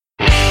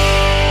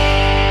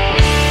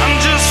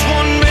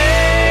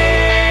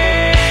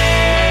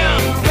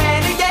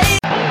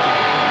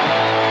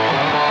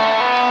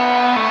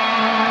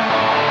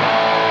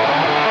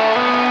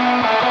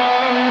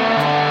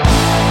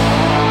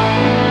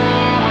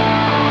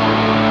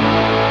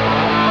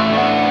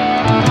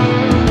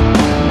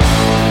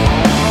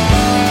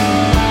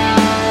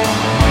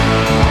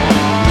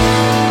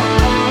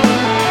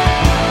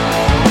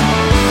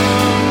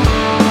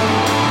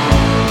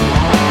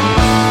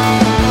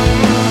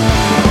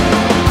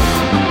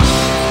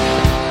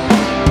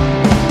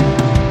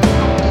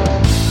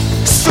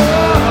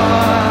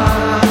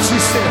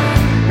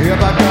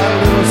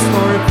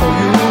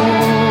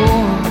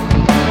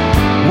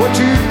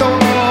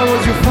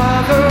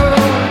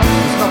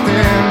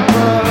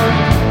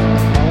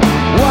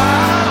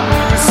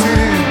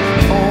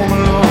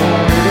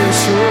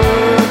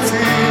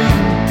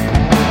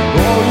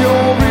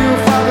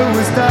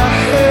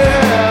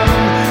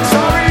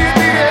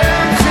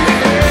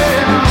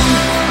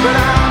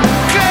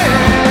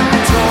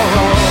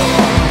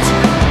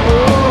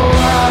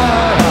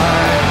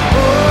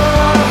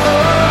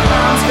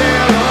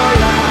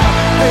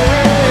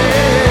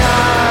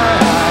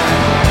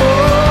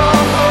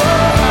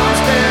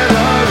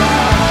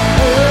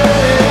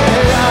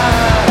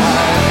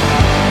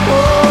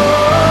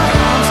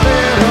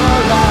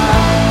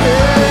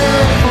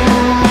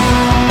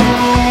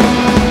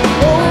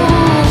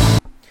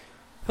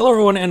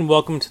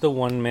welcome to the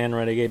One Man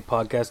Renegade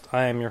podcast.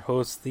 I am your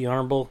host, the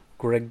Honorable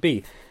Greg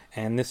B.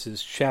 And this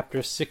is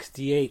chapter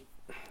 68.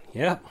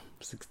 Yep,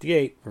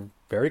 68. We're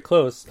very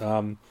close. It's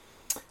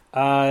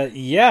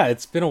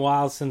been a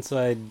while since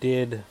I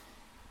did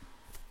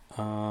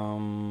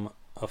a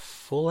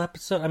full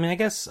episode. I mean, I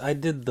guess I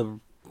did the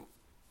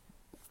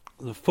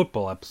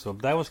football episode,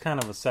 but that was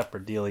kind of a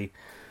separate dealie.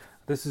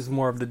 This is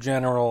more of the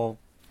general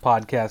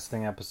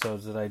podcasting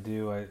episodes that I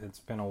do. It's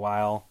been a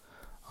while.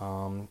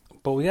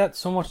 But we got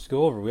so much to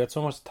go over. We got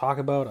so much to talk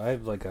about. I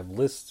have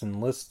lists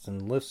and lists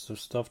and lists of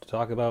stuff to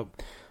talk about.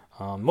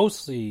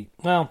 Mostly,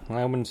 well,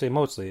 I wouldn't say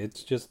mostly.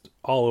 It's just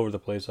all over the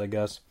place, I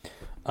guess.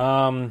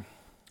 So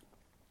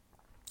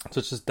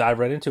let's just dive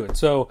right into it.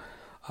 So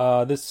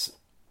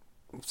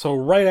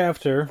right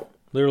after,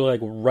 literally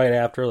right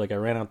after, I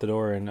ran out the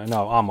door and,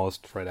 no,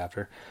 almost right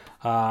after,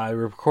 I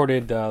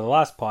recorded the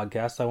last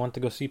podcast. I went to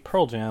go see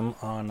Pearl Jam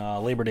on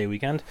Labor Day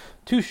weekend.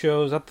 2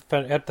 shows at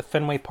the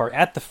Fenway Park,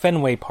 at the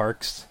Fenway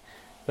Parks,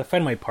 those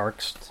Fenways,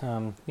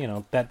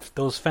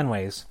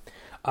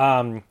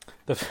 at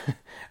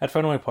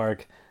Fenway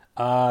Park.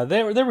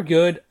 They were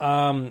good.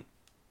 My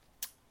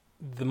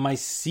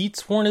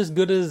seats weren't as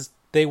good as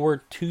they were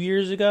 2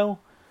 years ago,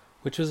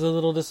 which was a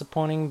little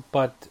disappointing.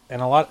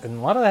 And a lot of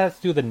that has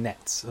to do with the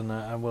nets, and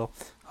I will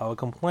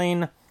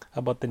complain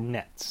about the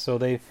nets. So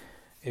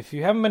if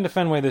you haven't been to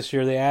Fenway this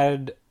year,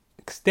 they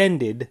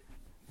extended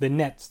the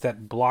nets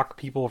that block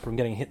people from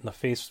getting hit in the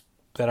face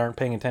that aren't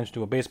paying attention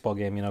to a baseball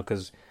game,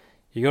 because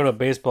you go to a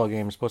baseball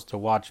game, you're supposed to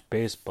watch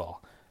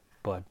baseball.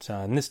 But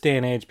in this day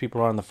and age,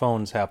 people are on the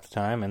phones half the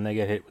time, and they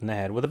get hit in the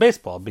head with a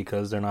baseball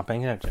because they're not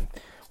paying attention.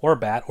 Or a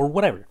bat, or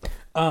whatever.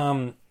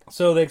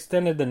 So they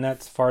extended the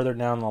nets farther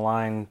down the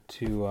line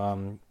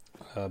to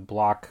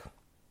block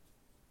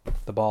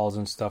the balls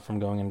and stuff from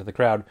going into the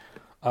crowd.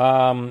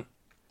 And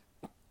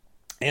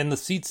the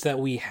seats that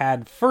we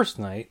had first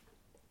night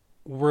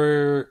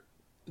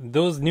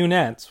those new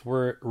nets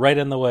were right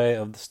in the way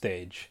of the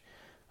stage,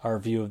 our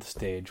view of the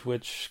stage,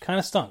 which kind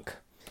of stunk.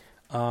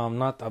 I'm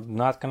not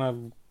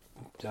gonna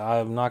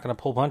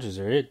pull punches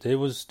here. It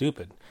was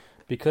stupid,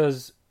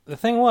 because the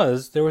thing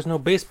was, there was no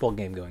baseball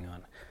game going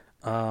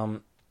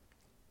on.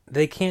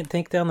 They can't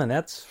take down the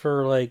nets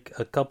for a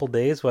couple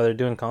days while they're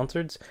doing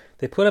concerts.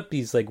 They put up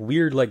these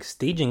weird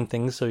staging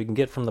things so you can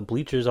get from the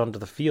bleachers onto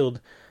the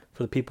field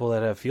for the people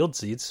that have field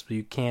seats. But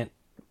you can't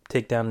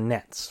take down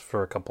nets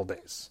for a couple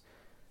days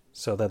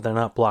so that they're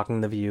not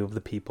blocking the view of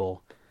the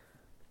people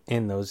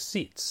in those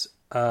seats.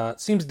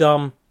 Seems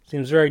dumb.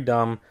 Seems very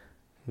dumb.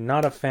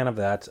 Not a fan of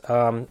that.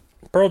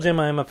 Pearl Jam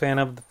I am a fan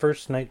of. The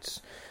first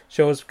night's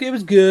show it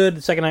was good.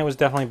 The second night was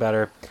definitely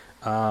better.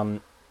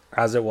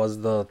 As it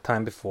was the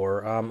time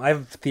before. I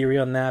have a theory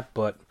on that,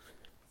 but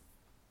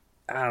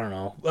I don't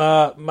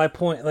know. My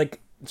point,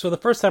 so the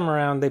first time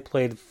around they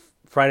played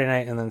Friday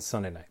night and then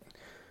Sunday night.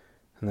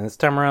 And then this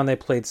time around they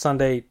played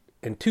Sunday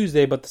and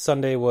Tuesday, but the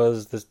Sunday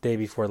was this day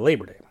before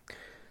Labor Day.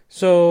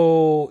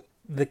 So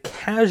the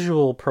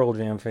casual Pearl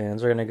Jam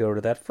fans are going to go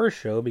to that first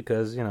show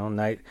because, we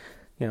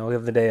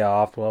have the day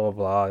off, blah,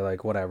 blah, blah,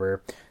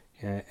 whatever.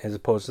 As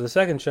opposed to the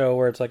second show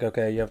where it's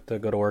okay, you have to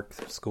go to work,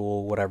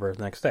 school, whatever,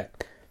 the next day.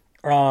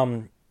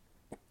 So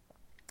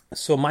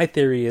my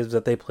theory is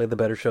that they played the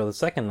better show the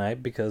second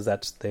night because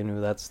they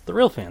knew that's the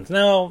real fans.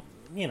 Now,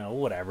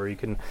 whatever, you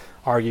can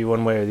argue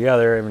one way or the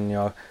other. I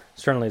mean,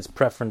 certainly it's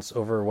preference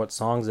over what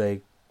songs they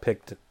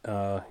picked,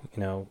 for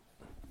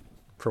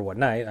what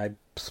night.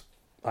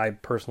 I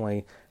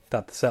personally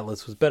thought the set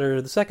list was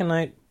better the second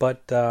night,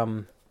 but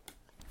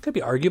could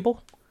be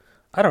arguable.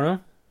 I don't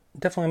know.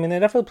 Definitely, they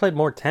definitely played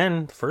more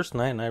 10 the first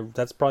night, and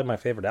that's probably my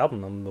favorite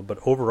album. But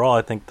overall,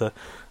 I think the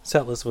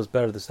set list was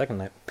better the second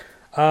night.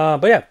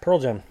 But yeah, Pearl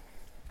Jam,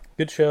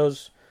 good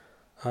shows.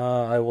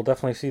 I will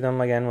definitely see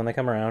them again when they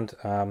come around.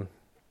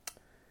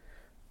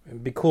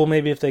 It'd be cool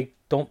maybe if they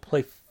don't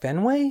play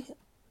Fenway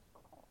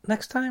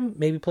next time.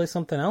 Maybe play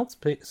something else,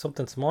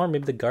 something smaller,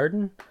 maybe the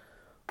Garden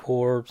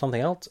or something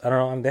else. I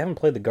don't know. They haven't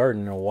played the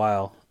Garden in a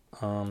while.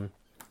 I know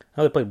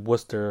they played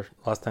Worcester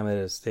last time they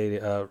did a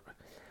stadium.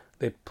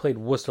 They played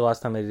Worcester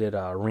last time they did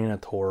an arena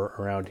tour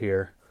around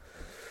here.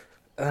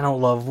 I don't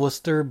love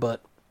Worcester,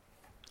 but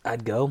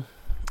I'd go.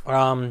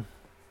 But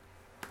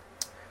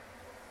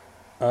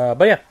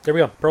yeah, there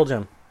we go. Pearl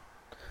Jam.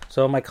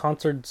 So my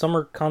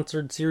summer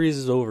concert series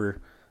is over.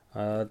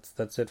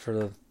 That's it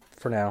for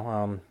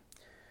now.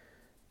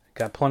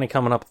 Got plenty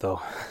coming up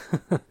though.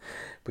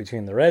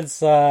 Between the Red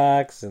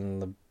Sox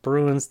and the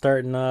Bruins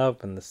starting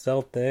up and the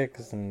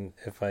Celtics, and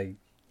if I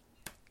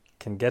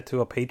can get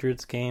to a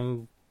Patriots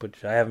game,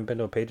 which I haven't been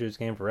to a Patriots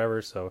game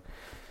forever, so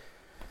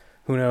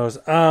who knows.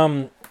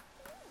 But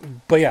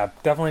yeah,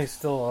 definitely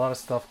still a lot of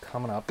stuff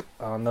coming up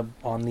on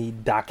the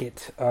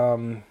docket.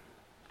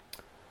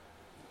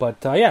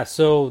 Yeah,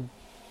 so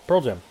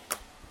Pearl Jam.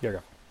 There you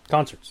go.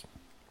 Concerts.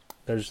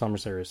 There's your summer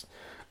series.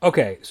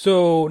 Okay,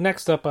 so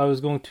next up I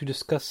was going to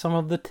discuss some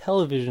of the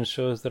television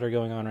shows that are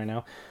going on right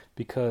now,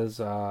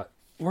 because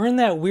we're in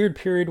that weird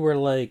period where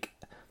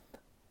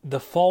the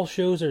fall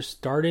shows are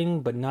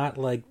starting, but not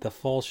like the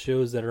fall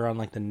shows that are on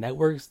like the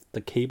networks.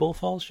 The cable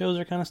fall shows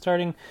are kind of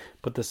starting,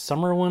 but the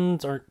summer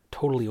ones aren't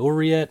totally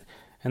over yet.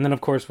 And then,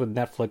 of course, with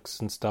Netflix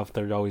and stuff,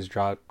 they're always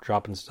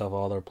dropping stuff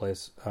all over the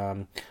place.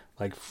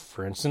 Like,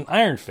 for instance,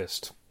 Iron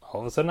Fist.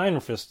 All of a sudden, Iron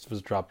Fist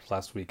was dropped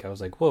last week. I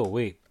was like, whoa,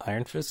 wait,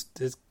 Iron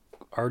Fist is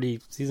already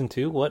season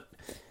 2? What?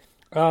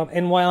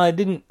 And while I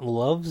didn't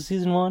love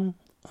season 1,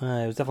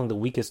 it was definitely the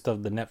weakest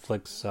of the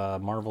Netflix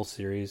Marvel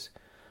series.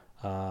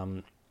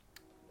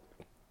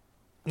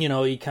 You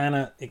know, you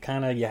had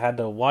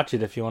to watch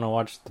it if you want to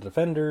watch the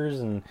Defenders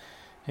and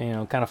you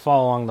know, kind of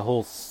follow along the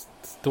whole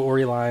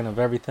storyline of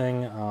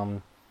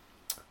everything.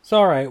 So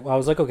all right, I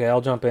was like, okay,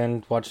 I'll jump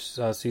in, watch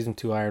season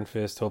 2 Iron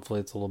Fist.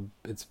 Hopefully,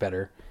 it's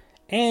better,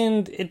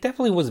 and it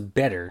definitely was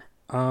better.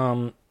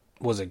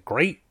 Was it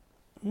great?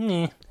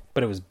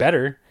 But it was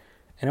better,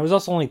 and it was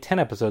also only 10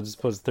 episodes as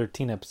opposed to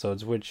 13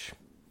 episodes, which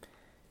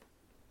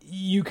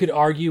you could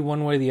argue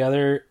one way or the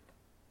other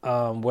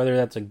whether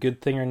that's a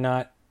good thing or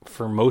not.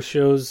 For most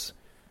shows,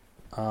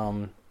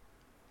 for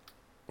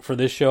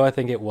this show, I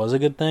think it was a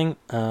good thing.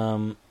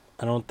 I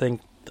don't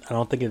think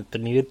it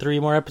needed 3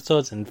 more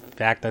episodes. In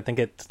fact, I think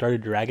it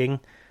started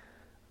dragging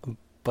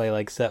by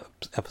like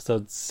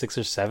episode 6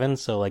 or 7.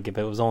 So like if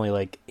it was only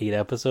like 8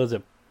 episodes,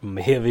 it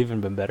may have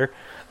even been better.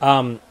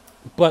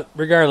 But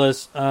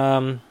regardless,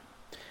 you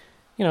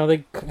know,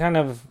 they kind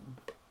of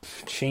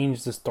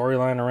changed the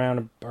storyline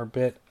around a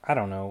bit. I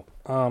don't know.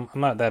 I'm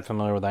not that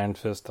familiar with Iron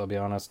Fist, I'll be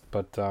honest,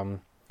 but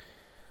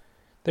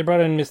they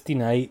brought in Misty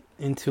Knight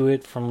into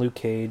it from Luke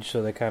Cage,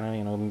 so they kind of,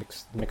 you know,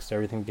 mixed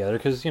everything together.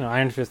 Because, you know,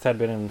 Iron Fist had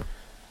been in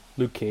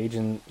Luke Cage,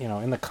 and, you know,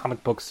 in the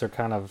comic books, they're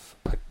kind of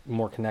like,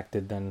 more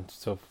connected than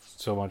so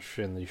much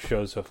in the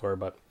shows so far.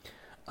 But,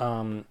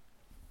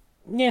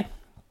 yeah,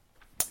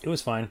 it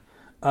was fine.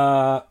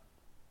 What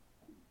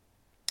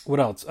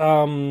else?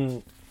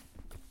 So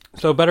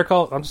Better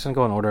Call... I'm just going to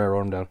go in order I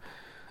wrote them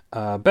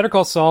down. Better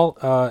Call Saul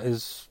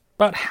is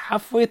about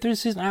halfway through the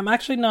season. I'm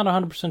actually not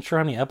 100% sure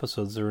how many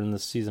episodes there are in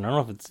this season. I don't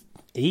know if it's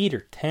 8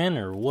 or 10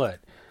 or what.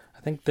 I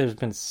think there's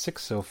been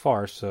 6 so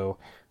far, so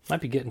might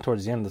be getting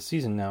towards the end of the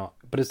season now.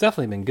 But it's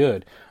definitely been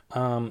good.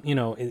 You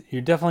know,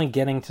 you're definitely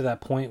getting to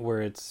that point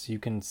where you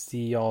can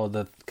see all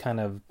the kind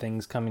of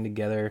things coming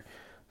together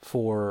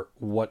for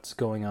what's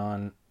going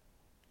on,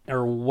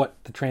 or what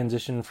the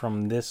transition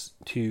from this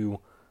to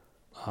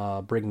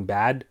Breaking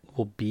Bad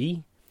will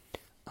be.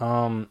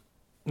 You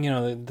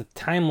know, the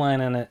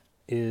timeline on it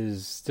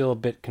is still a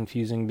bit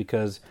confusing,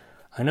 because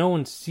I know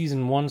when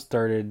season 1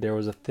 started, there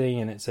was a thing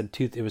and it said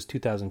it was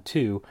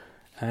 2002.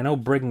 And I know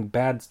Breaking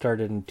Bad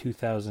started in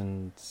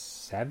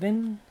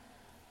 2007,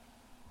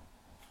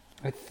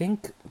 I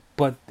think,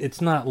 but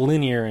it's not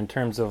linear in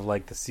terms of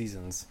like the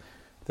seasons,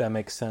 if that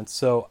makes sense.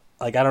 So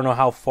like, I don't know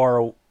how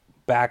far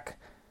back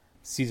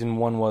season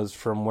 1 was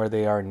from where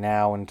they are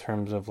now in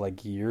terms of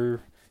like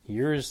years.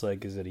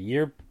 Like, is it a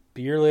year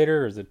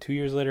later, or is it 2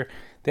 years later?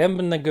 They haven't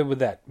been that good with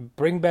that.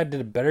 Breaking Bad did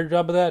a better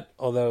job of that,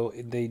 although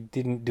they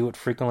didn't do it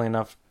frequently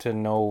enough to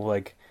know,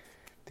 like,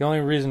 the only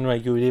reason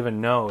like you would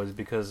even know is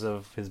because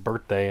of his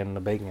birthday and the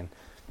bacon.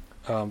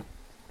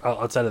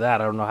 Outside of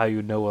that, I don't know how you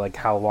would know like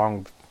how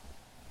long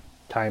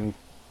time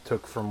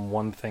took from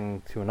one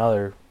thing to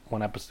another,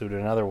 one episode to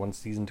another, one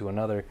season to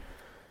another.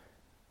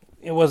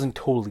 It wasn't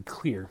totally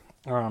clear.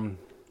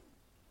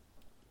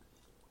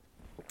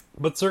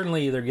 But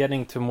certainly they're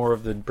getting to more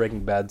of the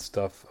Breaking Bad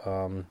stuff,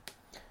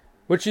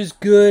 which is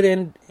good,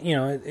 and, you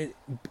know,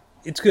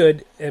 it's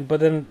good, but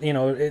then, you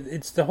know,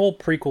 it's the whole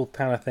prequel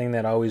kind of thing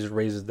that always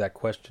raises that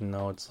question,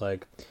 though. It's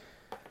like,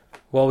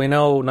 well, we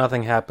know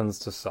nothing happens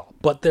to Saul,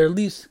 but they're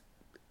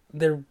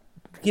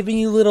giving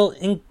you little,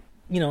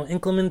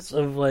 increments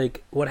of,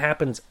 like, what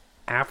happens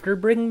after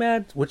Breaking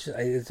Bad, which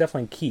is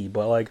definitely key,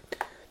 but, like,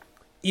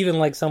 even,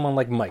 like, someone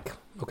like Mike.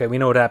 Okay, we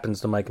know what happens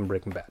to Mike in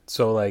Breaking Bad.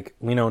 So, like,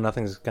 we know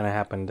nothing's going to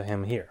happen to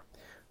him here.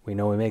 We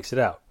know he makes it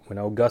out. We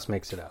know Gus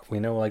makes it out. We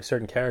know, like,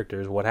 certain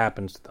characters, what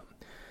happens to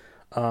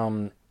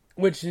them.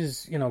 Which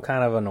is, you know,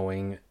 kind of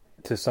annoying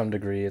to some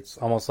degree. It's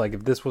almost like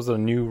if this was a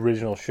new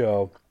original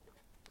show,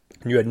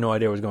 and you had no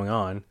idea what was going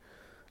on,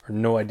 or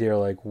no idea,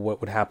 like, what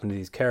would happen to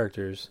these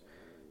characters,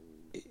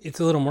 it's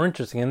a little more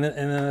interesting. And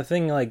then the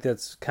thing, like,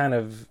 that's kind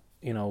of,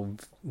 you know,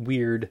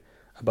 weird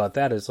about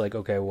that is, like,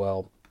 okay,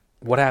 well,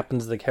 what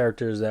happens to the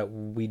characters that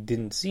we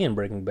didn't see in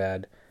Breaking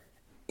Bad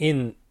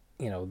in,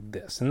 you know,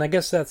 this? And I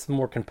guess that's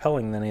more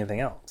compelling than anything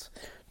else,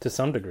 to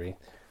some degree.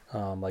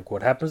 Like,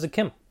 what happens to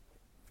Kim?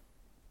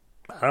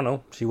 I don't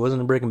know. She wasn't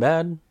in Breaking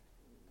Bad.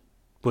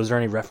 Was there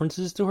any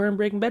references to her in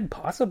Breaking Bad?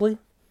 Possibly.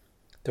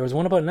 There was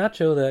one about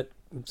Nacho that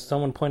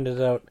someone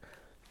pointed out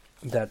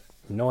that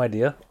no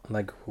idea.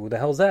 Like, who the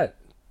hell's that?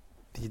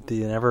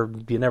 You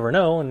never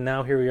know. And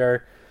now here we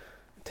are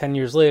 10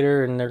 years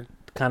later, and they're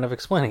kind of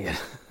explaining it.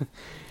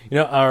 You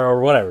know, or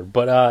whatever.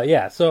 But,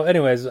 yeah. So,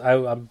 anyways,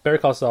 Better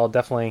Call Saul,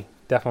 definitely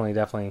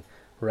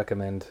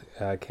recommend.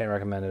 Can't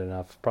recommend it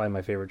enough. Probably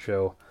my favorite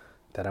show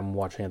that I'm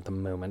watching at the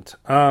moment.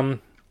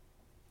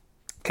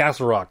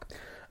 Castle Rock.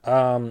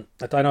 I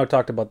know I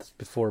talked about this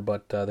before,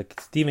 but the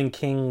Stephen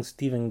King.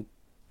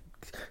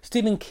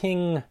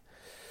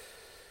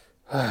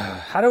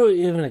 How do I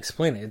even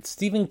explain it? It's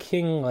Stephen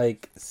King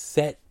like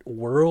set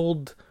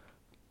world,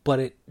 but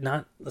it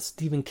not a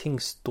Stephen King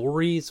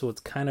story, so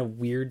it's kind of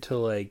weird to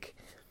like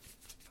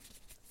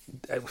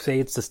say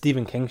it's the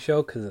Stephen King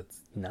show because it's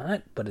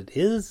not, but it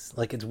is.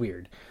 Like it's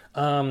weird.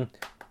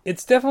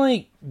 It's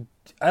definitely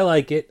I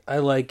like it. I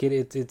like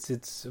it.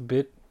 It's a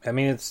bit. I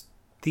mean, it's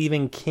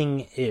Stephen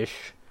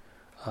King-ish.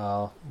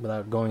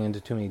 Without going into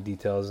too many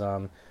details,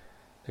 they're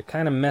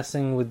kind of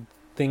messing with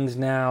things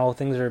now.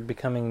 Things are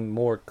becoming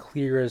more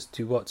clear as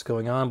to what's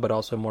going on, but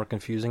also more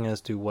confusing as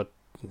to what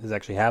is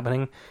actually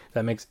happening. If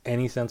that makes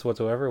any sense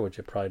whatsoever, which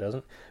it probably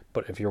doesn't.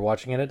 But if you're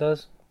watching it, it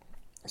does.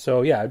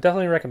 So yeah, I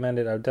definitely recommend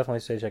it. I would definitely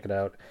say check it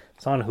out.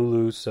 It's on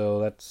Hulu, so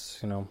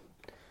that's,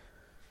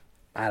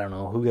 I don't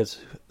know who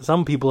gets.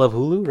 Some people have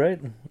Hulu, right?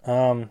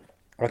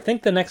 I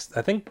think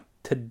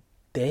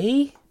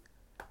today.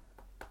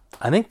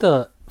 I think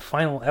the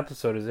final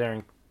episode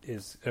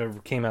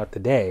came out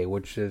today,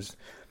 which is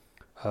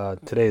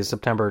today is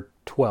September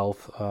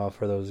 12th.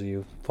 For those of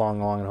you following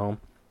along at home,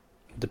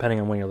 depending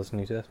on when you're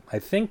listening to this, I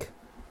think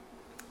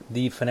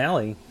the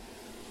finale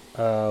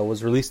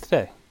was released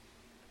today.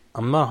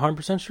 I'm not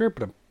 100% sure,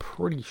 but I'm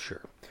pretty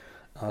sure.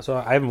 So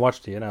I haven't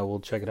watched it yet. I will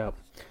check it out.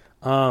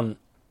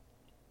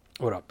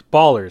 What up?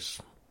 Ballers.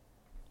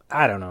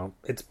 I don't know.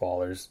 It's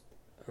Ballers.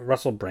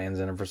 Russell Brand's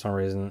in it for some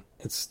reason.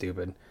 It's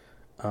stupid.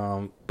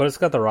 But it's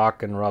got The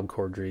Rock and Rob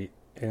Corddry,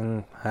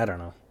 and I don't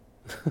know.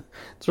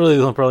 It's really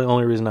probably the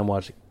only reason I'm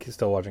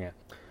still watching it.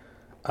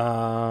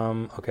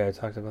 Okay, I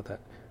talked about that.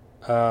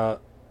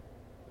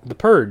 The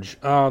Purge.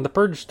 The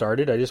Purge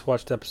started. I just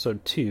watched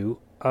episode 2.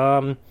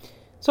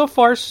 So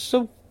far,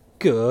 so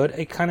good.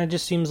 It kind of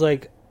just seems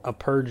like a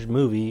Purge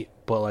movie,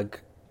 but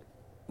like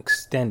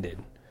extended.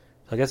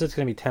 So I guess it's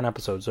going to be 10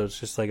 episodes, so it's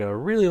just like a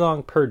really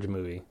long Purge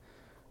movie.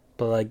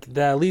 But like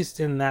that, at least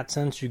in that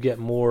sense, you get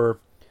more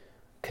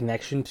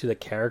connection to the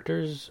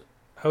characters,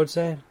 I would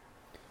say.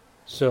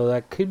 So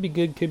that could be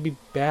good, could be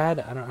bad.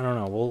 I don't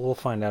know. We'll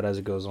find out as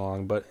it goes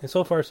along. But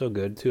so far, so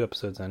good. 2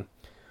 episodes in.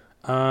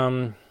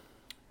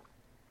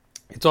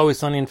 It's Always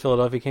Sunny in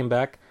Philadelphia came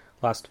back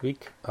last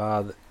week.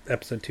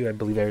 Episode 2, I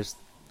believe, airs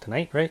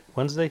tonight, right?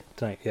 Wednesday?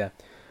 Tonight, yeah.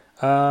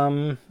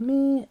 That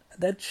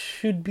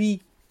should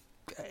be...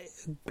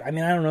 I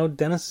mean, I don't know.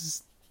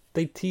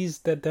 They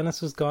teased that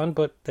Dennis was gone,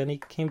 but then he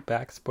came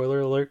back.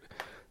 Spoiler alert.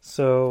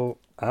 So,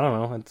 I don't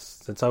know.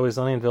 It's Always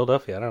Sunny in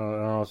Philadelphia. I don't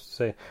know what to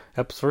say.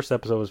 First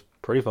episode was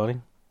pretty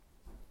funny.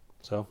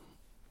 So,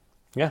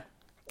 yeah.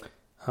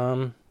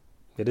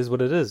 It is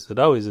what it is. It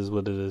always is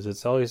what it is.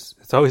 It's always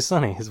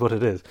sunny is what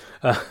it is.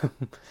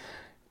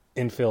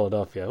 In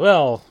Philadelphia.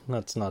 Well,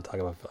 let's not talk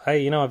about...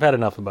 I've had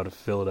enough about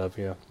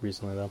Philadelphia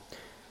recently, though.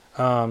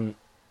 Yeah,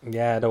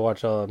 I had to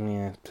watch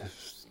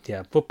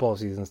football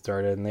season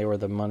started, and they were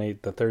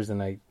the Thursday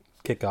night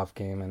kickoff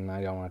game, and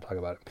I don't want to talk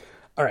about it.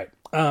 All right.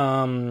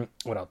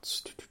 What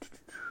else?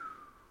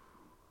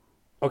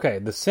 Okay,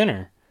 The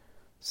Sinner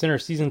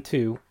season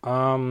 2.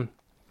 I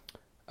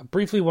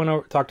briefly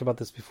talked about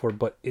this before,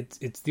 but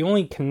it's the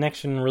only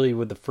connection really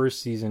with the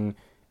first season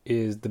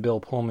is the Bill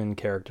Pullman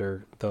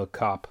character, the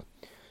cop.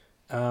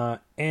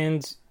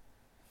 And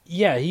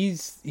yeah,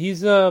 he's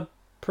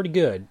pretty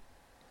good.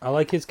 I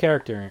like his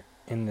character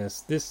in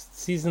this. This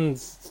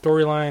season's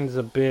storyline is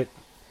a bit,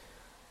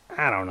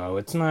 I don't know.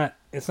 It's not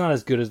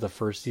as good as the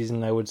first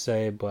season, I would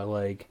say, but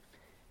like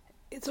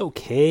it's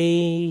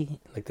okay.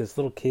 Like this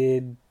little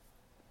kid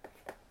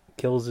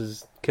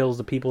kills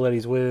the people that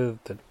he's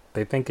with that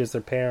they think is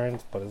their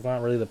parents, but it's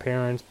not really the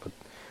parents. But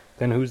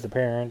then who's the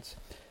parents?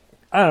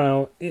 I don't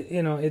know.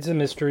 It's a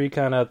mystery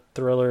kind of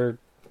thriller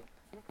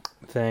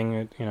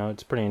thing.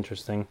 It's pretty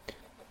interesting.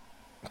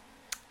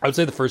 I would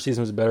say the first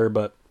season was better,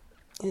 but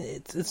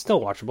it's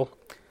still watchable.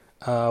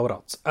 What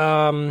else?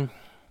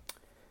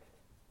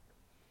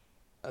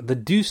 The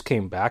Deuce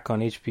came back on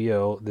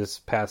HBO this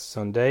past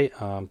Sunday,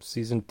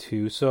 season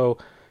 2. So if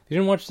you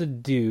didn't watch The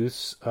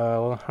Deuce,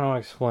 how do I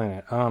explain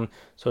it?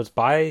 So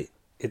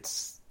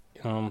it's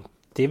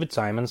David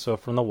Simon, so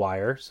from The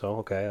Wire. So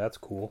okay, that's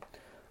cool.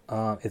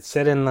 It's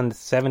set in the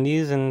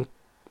 70s in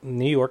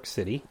New York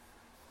City.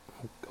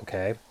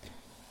 Okay.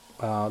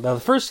 Now the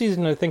first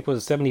season I think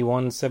was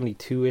 71,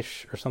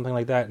 72-ish or something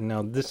like that.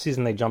 Now this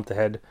season they jumped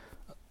ahead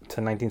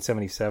to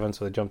 1977,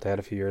 so they jumped ahead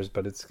a few years,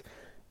 but it's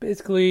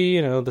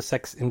basically, the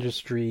sex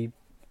industry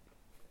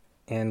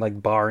and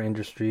like bar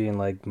industry and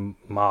like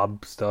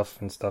mob stuff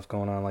and stuff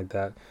going on like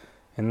that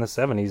in the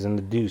 70s in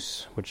the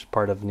Deuce, which is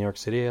part of New York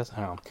City, I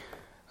don't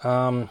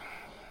know.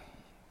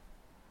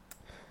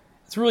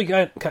 It's really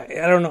good.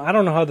 I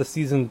don't know how the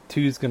season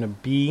 2 is going to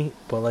be,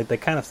 but like they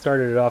kind of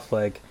started it off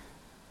like,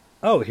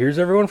 oh, here's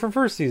everyone from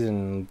first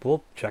season.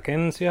 We'll check in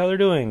and see how they're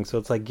doing. So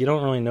it's like you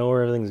don't really know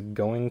where everything's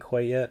going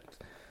quite yet.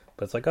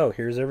 But it's like, oh,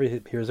 here's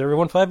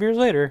everyone 5 years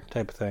later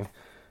type of thing.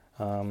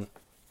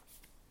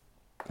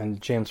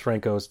 And James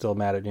Franco is still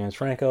mad at James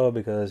Franco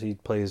because he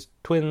plays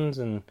twins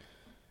and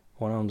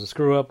one of them's a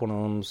screw up, one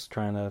of them's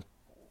trying to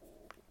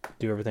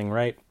do everything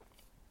right.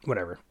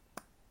 Whatever.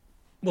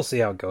 We'll see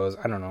how it goes.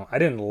 I don't know. I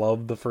didn't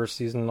love the first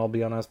season, I'll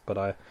be honest, but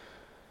I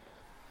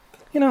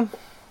don't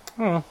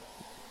know.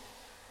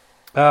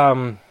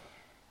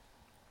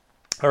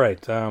 All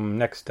right.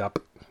 Next up,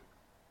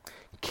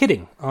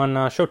 Kidding on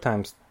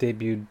Showtime's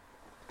debuted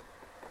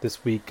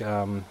this week.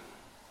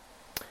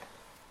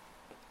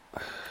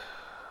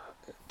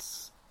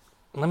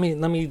 Let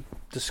me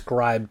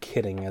describe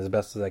Kidding as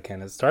best as I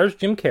can. It stars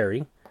Jim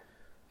Carrey,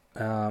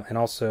 and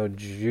also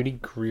Judy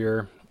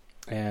Greer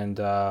and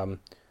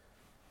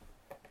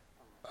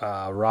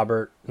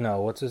Robert.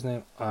 No, what's his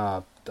name?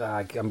 I'm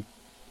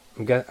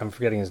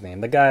forgetting his name.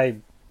 The guy,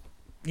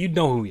 you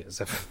know who he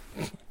is.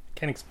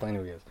 Can't explain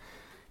who he is.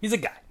 He's a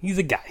guy.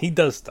 He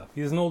does stuff.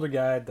 He's an older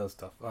guy. Does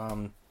stuff.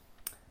 And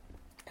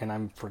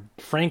I'm for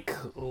Frank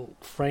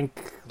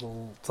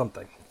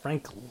something.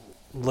 Frank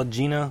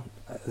Lagina.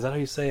 Is that how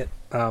you say it?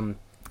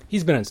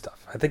 He's been in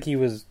stuff. I think he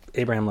was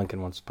Abraham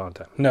Lincoln once upon a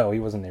time. No, he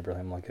wasn't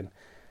Abraham Lincoln.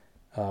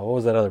 What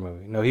was that other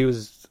movie? No, he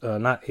was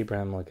not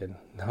Abraham Lincoln.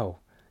 No,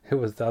 it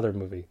was the other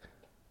movie.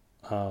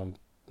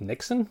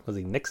 Nixon? Was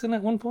he Nixon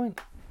at one point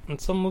in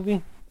some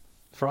movie?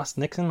 Frost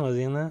Nixon? Was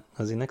he in that?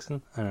 Was he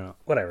Nixon? I don't know.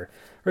 Whatever.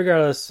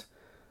 Regardless,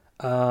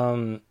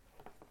 that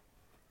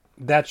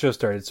show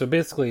started. So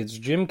basically, it's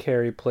Jim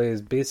Carrey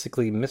plays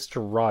basically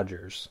Mr.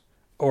 Rogers,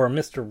 or a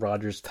Mr.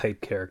 Rogers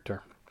type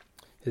character.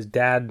 His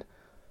dad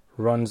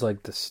runs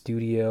like the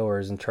studio or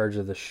is in charge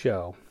of the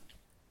show.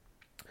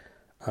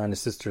 And his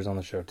sister's on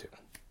the show too.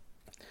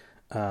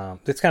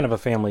 It's kind of a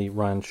family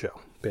run show,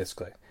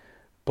 basically.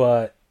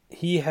 But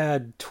he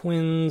had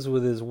twins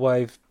with his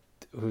wife,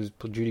 who's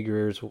Judy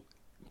Greer's,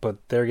 but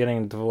they're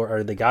getting divorced,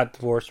 or they got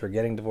divorced, or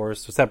getting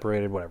divorced, or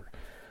separated, whatever.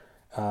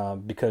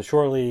 Because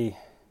shortly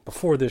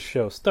before this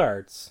show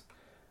starts,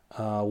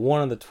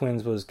 one of the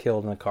twins was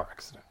killed in a car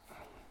accident.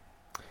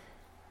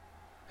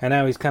 And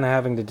now he's kind of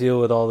having to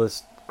deal with all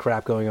this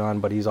crap going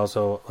on, but he's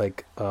also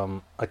like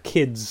a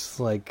kids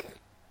like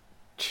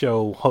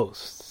show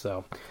host.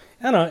 So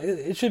I don't know.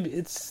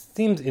 It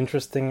seems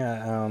interesting.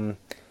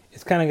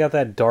 It's kind of got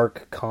that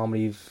dark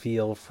comedy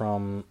feel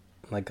from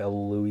like a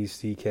Louis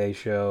C.K.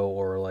 show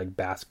or like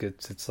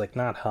Baskets. It's like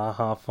not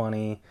ha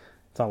funny.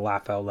 It's not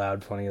laugh out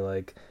loud funny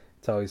like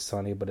It's Always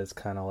Sunny, but it's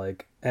kind of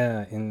like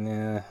okay,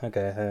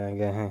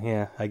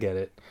 yeah, I get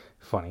it.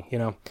 Funny, you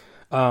know.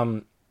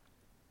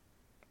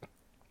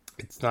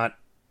 It's not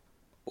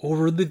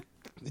over the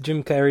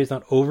Jim Carrey's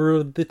not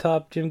over the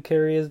top Jim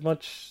Carrey as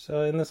much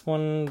in this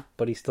one,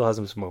 but he still has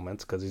some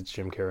moments because he's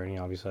Jim Carrey and he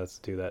obviously has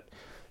to do that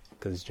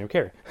because he's Jim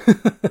Carrey.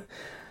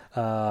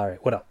 All right,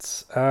 what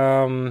else?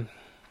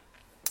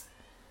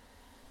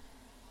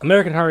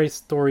 American Horror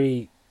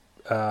Story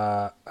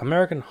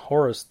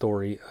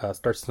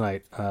starts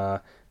tonight.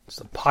 It's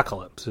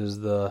Apocalypse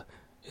is the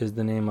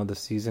name of the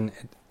season.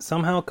 It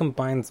somehow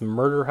combines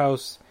Murder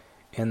House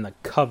and The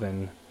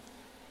Coven.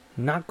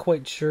 Not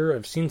quite sure.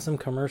 I've seen some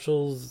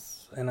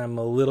commercials, and I'm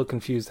a little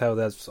confused how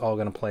that's all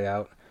going to play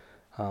out.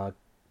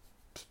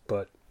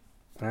 But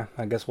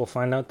I guess we'll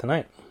find out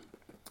tonight.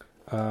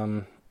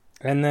 And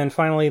then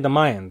finally, The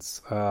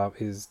Mayans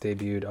is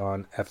debuted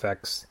on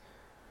FX.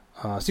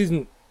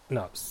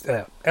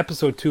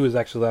 Episode 2 is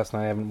actually last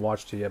night. I haven't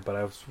watched it yet, but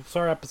I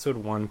saw episode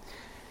 1,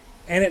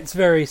 and it's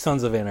very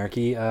Sons of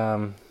Anarchy.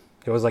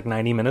 It was like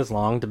 90 minutes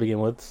long to begin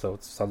with, so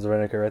it's Sons of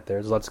Anarchy right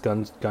there. There's lots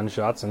of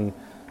gunshots and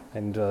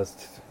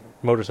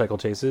motorcycle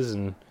chases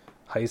and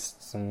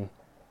heists, and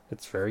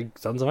it's very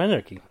Sons of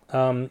Anarchy.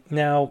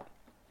 Now,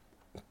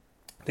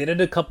 they did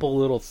a couple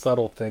little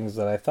subtle things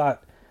that I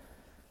thought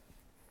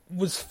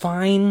was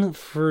fine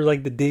for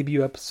like the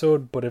debut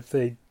episode, but if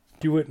they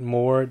do it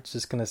more, it's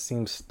just gonna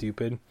seem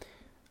stupid.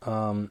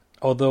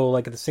 Although,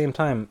 like at the same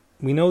time,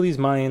 we know these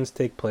Mayans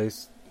takes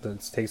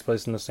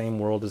place in the same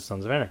world as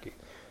Sons of Anarchy,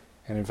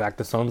 and in fact,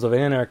 the Sons of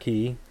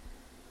Anarchy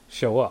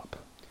show up.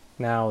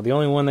 Now, the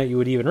only one that you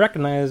would even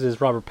recognize is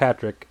Robert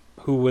Patrick,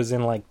 who was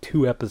in like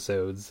 2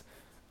 episodes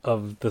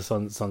of the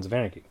Sons of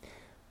Anarchy.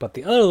 But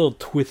the other little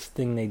twist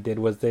thing they did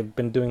was they've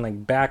been doing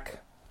like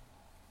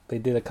they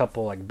did a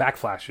couple like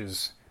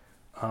backflashes,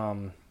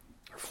 or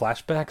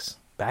flashbacks,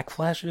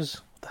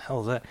 backflashes. What the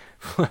hell is that?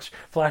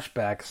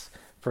 Flashbacks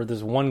for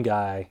this one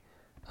guy,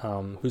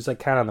 who's like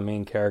kind of the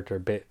main character.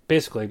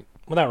 Basically,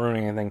 without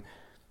ruining anything,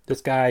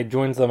 this guy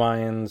joins the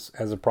Mayans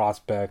as a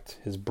prospect.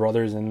 His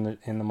brother's in the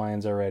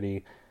Mayans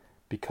already,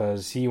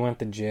 because he went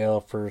to jail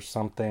for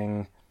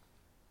something,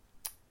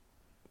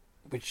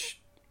 which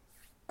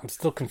I'm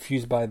still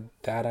confused by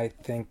that, I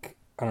think.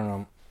 I don't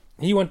know.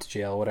 He went to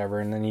jail, whatever,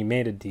 and then he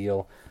made a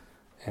deal,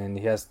 and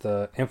he has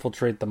to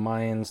infiltrate the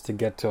Mayans to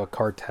get to a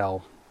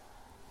cartel.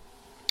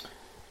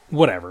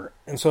 Whatever.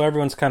 And so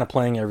everyone's kind of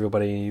playing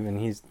everybody,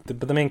 and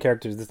but the main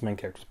character is the main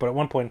character. But at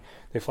one point,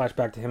 they flash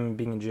back to him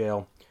being in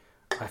jail.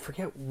 I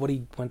forget what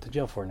he went to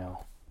jail for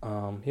now.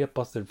 He got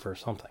busted for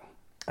something.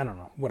 I don't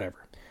know.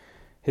 Whatever.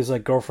 His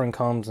like girlfriend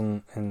comes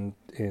and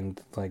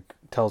like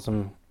tells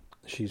him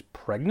she's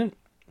pregnant,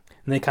 and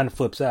then he kind of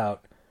flips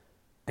out,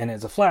 and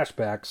it's a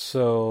flashback.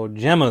 So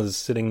Gemma's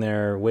sitting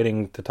there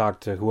waiting to talk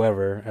to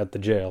whoever at the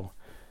jail.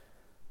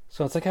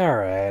 So it's like, all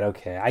right,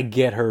 okay, I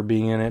get her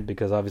being in it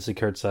because obviously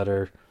Kurt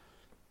Sutter,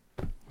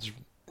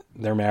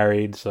 they're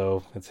married,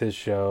 so it's his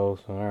show.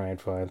 So all right,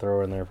 fine, throw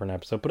her in there for an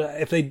episode.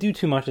 But if they do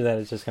too much of that,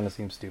 it's just going to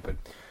seem stupid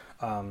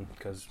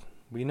because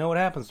we know what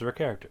happens to her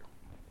character.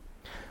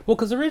 Well,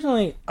 because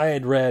originally I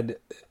had read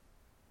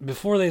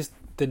before they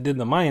did the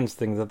Mayans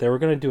thing that they were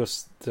going to do a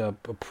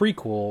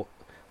prequel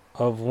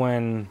of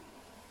when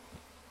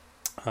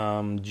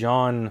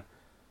John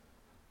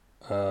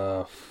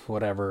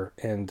whatever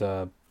and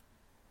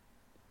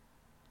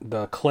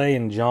the Clay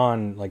and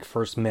John like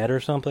first met or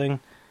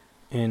something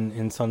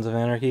in Sons of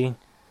Anarchy.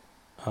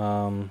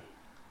 But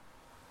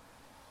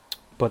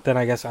then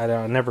I guess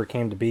I never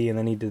came to be, and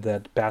then he did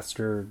that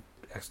Bastard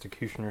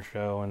Executioner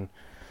show, and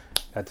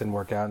that didn't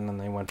work out, and then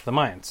they went to the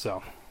Mayans.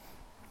 So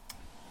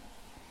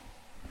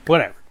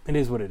whatever, it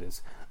is what it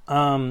is.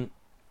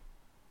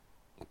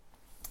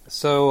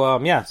 So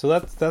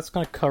that's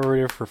gonna cover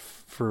it for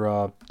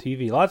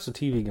TV. Lots of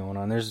TV going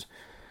on.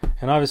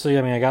 And obviously,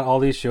 I mean, I got all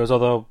these shows.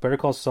 Although Better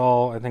Call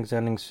Saul, I think, is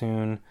ending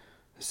soon.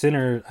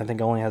 Sinner, I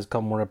think, only has a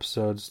couple more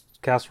episodes.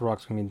 Castle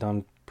Rock's gonna be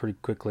done pretty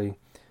quickly.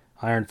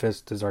 Iron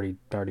Fist is already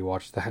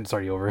watched that. It's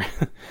already over.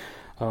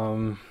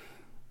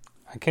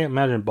 I can't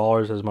imagine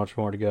Ballers has much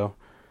more to go.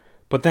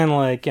 But then,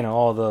 like, you know,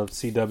 all the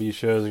CW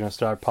shows are gonna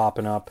start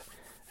popping up,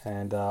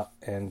 and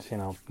you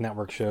know,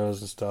 network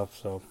shows and stuff.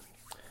 So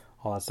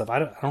all that stuff. I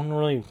don't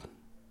really.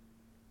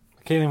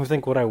 I can't even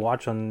think what I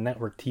watch on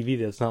network TV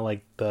that's not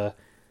like the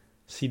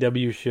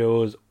CW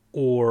shows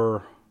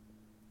or,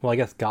 well, I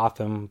guess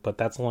Gotham, but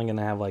that's only going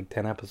to have like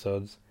 10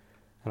 episodes.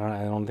 And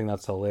I don't think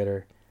that's till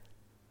later.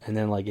 And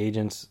then like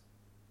Agents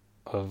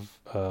of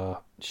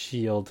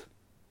S.H.I.E.L.D.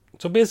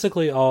 So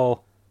basically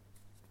all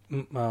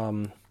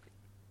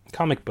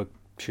comic book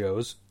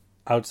shows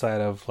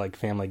outside of like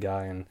Family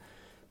Guy and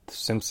The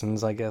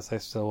Simpsons, I guess I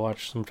still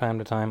watch from time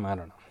to time. I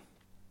don't know.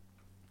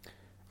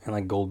 And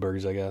like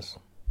Goldbergs, I guess.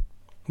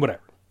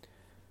 Whatever.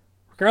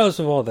 Regardless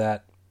of all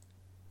that,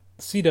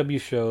 CW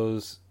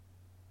shows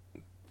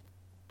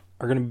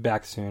are going to be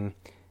back soon.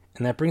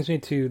 And that brings me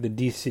to the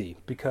DC.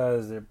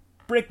 Because they're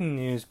breaking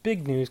news,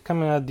 big news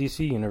coming out of the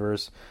DC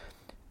universe.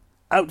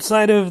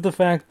 Outside of the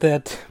fact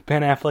that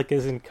Ben Affleck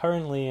isn't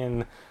currently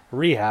in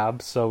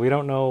rehab, so we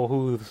don't know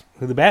who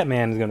the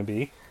Batman is going to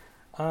be.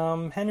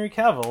 Henry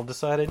Cavill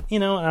decided, I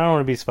don't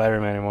want to be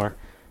Spider-Man anymore.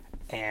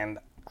 And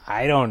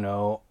I don't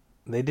know.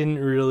 They didn't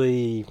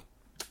really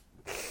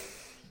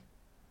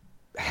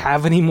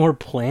have any more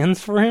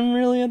plans for him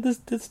really at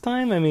this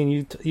time. I mean,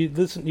 you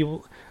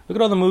look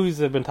at all the movies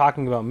they've been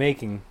talking about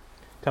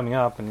coming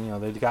up,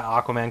 and they've got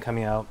Aquaman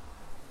coming out,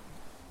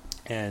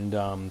 and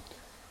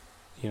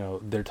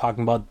they're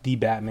talking about the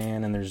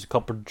Batman, and there's a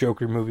couple of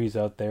Joker movies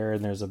out there,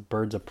 and there's a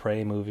Birds of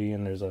Prey movie,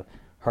 and there's a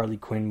Harley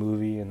Quinn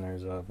movie, and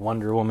there's a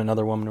Wonder Woman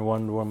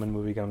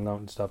movie coming out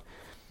and stuff.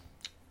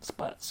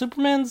 But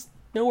Superman's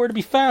nowhere to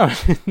be found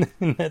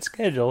in that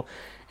schedule,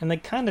 and they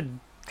kind of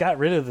got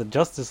rid of the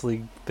Justice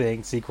League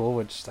sequel,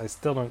 which I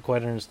still don't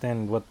quite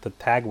understand what the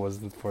tag was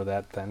for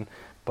that then.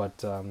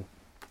 But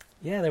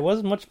there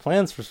wasn't much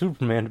plans for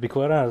Superman, to be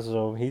quite honest.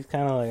 So he's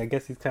kind of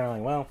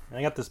like, well,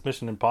 I got this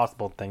Mission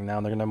Impossible thing now.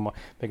 They're gonna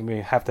make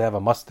me have to have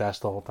a mustache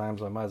the whole time,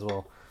 so I might as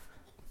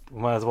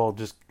well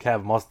just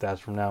have a mustache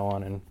from now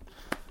on. And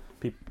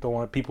don't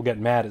want people get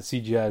mad at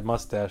CGI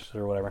mustache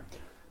or whatever.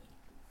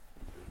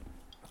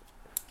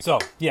 So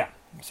yeah,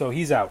 so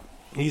he's out.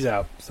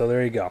 So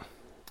there you go.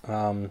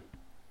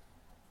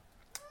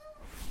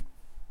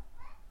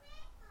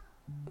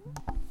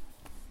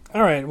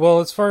 All right.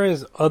 Well, as far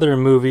as other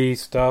movie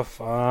stuff,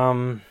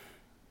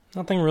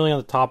 nothing really on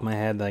the top of my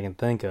head that I can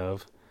think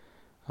of.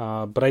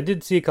 But I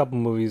did see a couple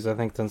movies, I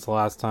think, since the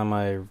last time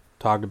I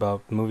talked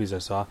about the movies I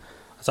saw.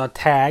 I saw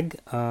Tag.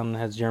 It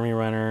has Jeremy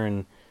Renner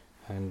and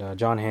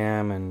John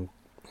Hamm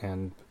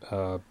and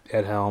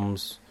Ed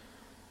Helms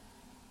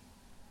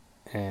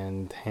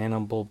and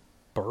Hannibal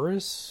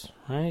Buress,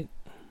 right?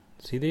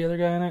 Is he the other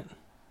guy in it?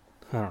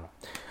 I don't know.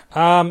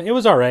 It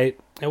was all right.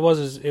 It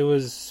was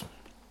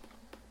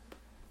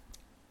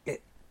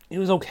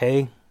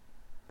okay.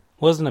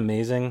 Wasn't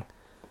amazing.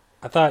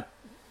 I thought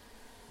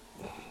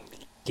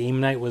Game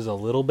Night was a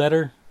little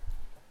better,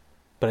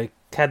 but it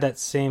had that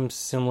same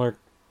similar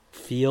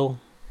feel.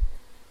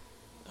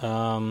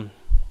 I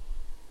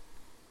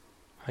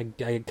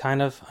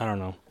don't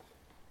know.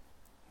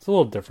 It's a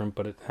little different,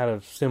 but it had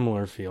a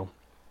similar feel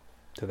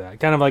to that.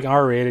 Kind of like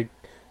R-rated,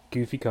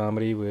 goofy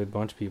comedy with a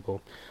bunch of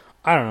people.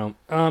 I don't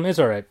know. It's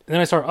alright. And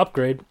then I saw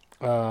Upgrade,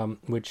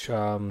 which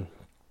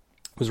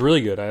was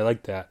really good. I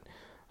liked that.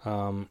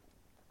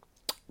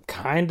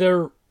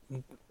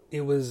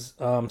 It was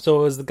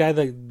the guy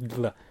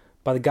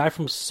by the guy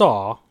from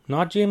Saw,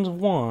 not James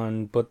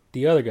Wan, but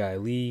the other guy,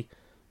 Lee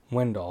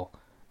Wendell,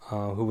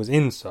 who was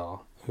in Saw,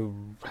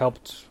 who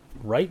helped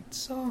write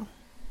Saw?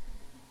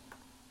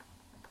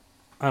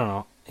 I don't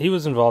know. He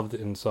was involved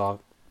in Saw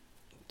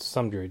to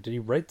some degree. Did he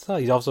write Saw?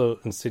 He's also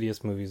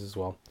Insidious movies as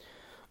well.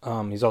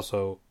 He's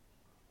also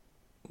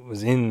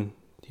was in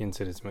the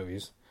Insidious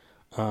movies.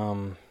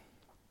 So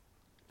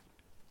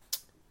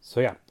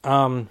yeah.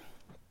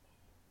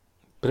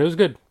 But it was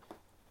good.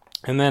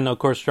 And then, of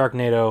course,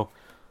 Sharknado,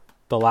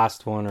 the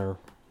last one, or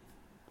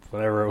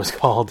whatever it was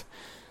called,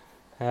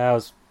 that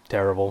was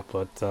terrible.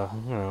 But, it's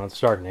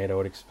Sharknado, I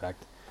would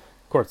expect.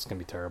 Of course it's going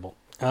to be terrible.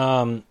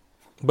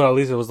 But at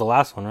least it was the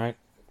last one, right?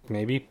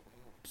 Maybe.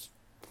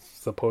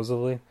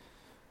 Supposedly.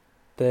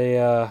 They,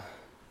 yeah.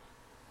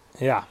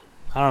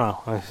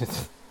 I don't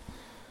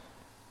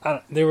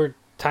know. They were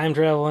time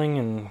traveling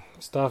and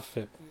stuff.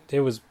 It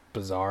was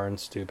bizarre and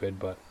stupid,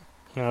 but,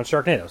 it's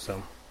Sharknado,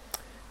 so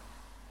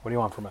what do you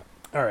want from it?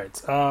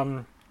 Alright,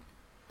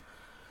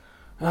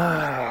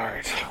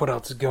 alright, what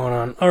else is going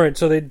on? Alright,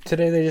 so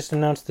today they just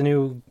announced the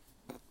new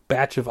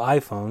batch of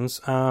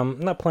iPhones. I'm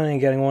not planning on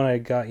getting one. I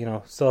got,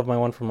 still have my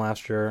one from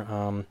last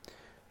year.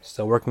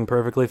 Still working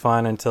perfectly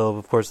fine until,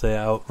 of course, they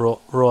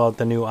roll out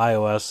the new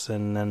iOS,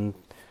 and then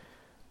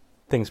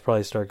things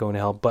probably start going to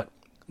hell. But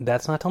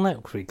that's not till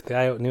next week.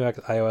 The new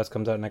iOS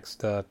comes out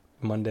next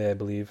Monday, I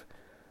believe,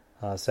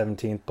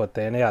 17th. But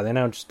they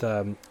announced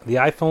the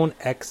iPhone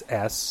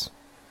XS,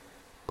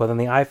 but then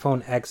the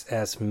iPhone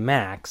XS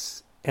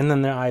Max, and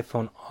then the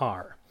iPhone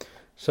R.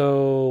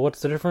 So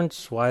what's the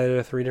difference? Why are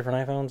there 3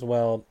 different iPhones?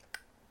 Well,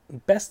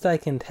 best I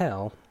can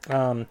tell,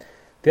 the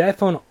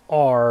iPhone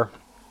R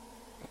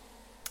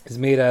is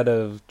made out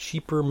of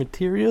cheaper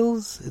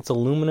materials. It's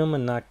aluminum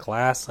and not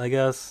glass, I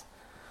guess.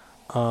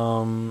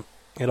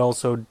 It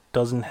also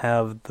doesn't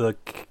have the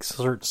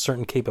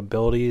certain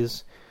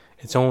capabilities.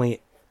 It's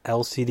only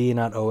LCD,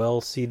 not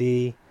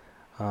OLCD. It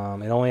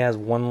only has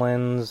one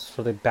lens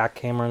for the back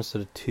camera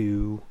instead of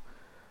 2.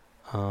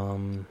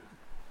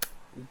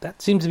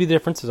 That seems to be the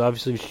difference. It's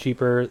obviously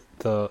cheaper.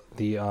 The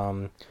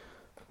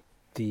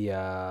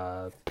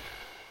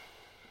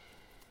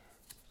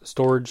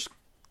storage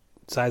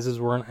sizes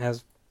weren't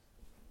as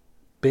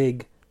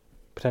big,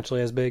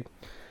 potentially as big.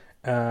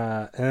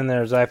 And then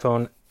there's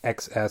iPhone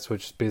XS,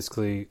 which is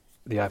basically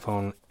the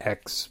iPhone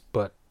X,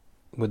 but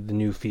with the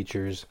new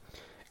features.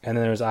 And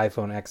then there's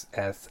iPhone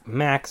XS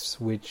Max,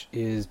 which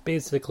is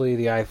basically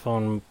the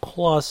iPhone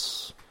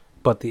Plus,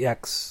 but the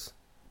X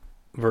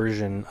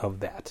version of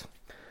that.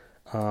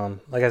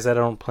 Like I said,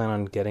 I don't plan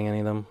on getting any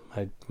of them.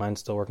 Mine's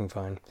still working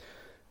fine.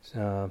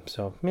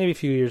 So maybe a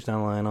few years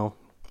down the line,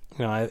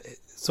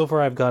 so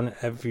far I've gone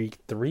every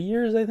 3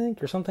 years, I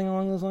think, or something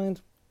along those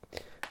lines,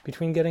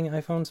 between getting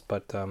iPhones,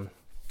 but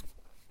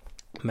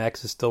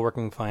Max is still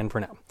working fine for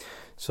now.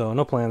 So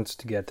no plans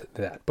to get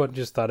that, but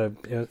just thought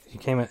the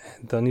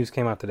news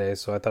came out today,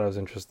 so I thought it was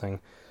interesting.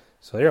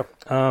 So there you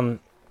go.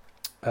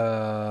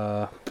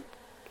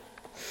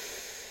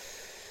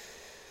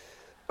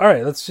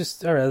 Alright,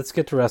 let's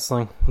get to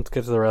wrestling. Let's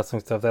get to the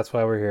wrestling stuff. That's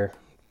why we're here,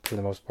 for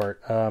the most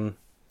part.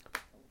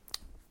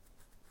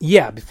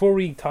 Before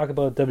we talk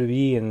about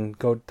WWE and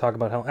go talk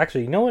about how...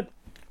 Actually, you know what?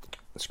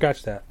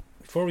 Scratch that.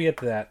 Before we get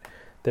to that,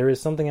 there is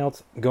something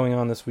else going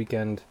on this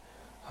weekend.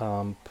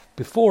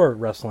 Before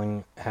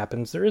wrestling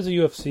happens, there is a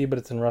UFC, but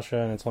it's in Russia,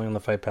 and it's only on the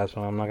Fight Pass,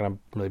 so I'm not going to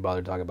really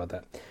bother talking about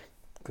that,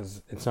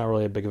 because it's not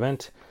really a big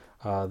event.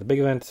 The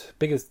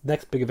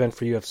next big event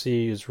for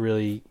UFC is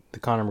really the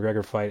Conor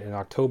McGregor fight in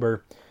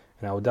October,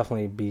 and I will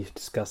definitely be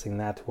discussing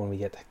that when we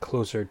get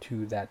closer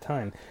to that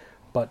time.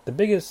 But the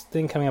biggest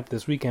thing coming up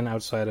this weekend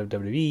outside of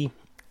WWE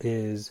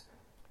is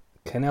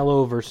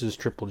Canelo versus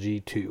Triple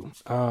G 2.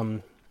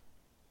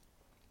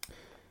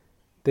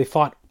 They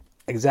fought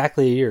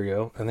exactly a year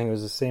ago. I think it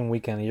was the same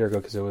weekend a year ago,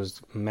 because it was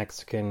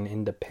Mexican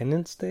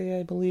Independence Day,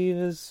 I believe,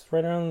 is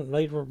right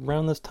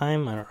around this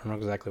time. I don't know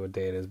exactly what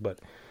day it is, but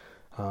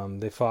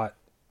they fought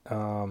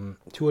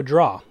to a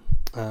draw,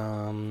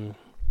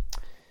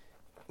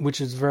 which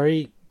is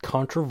very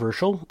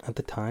controversial at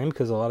the time,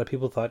 because a lot of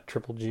people thought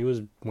Triple G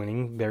was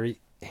winning very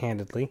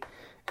handedly,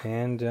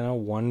 and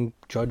one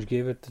judge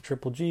gave it to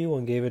Triple G,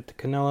 one gave it to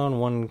Canelo, and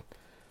one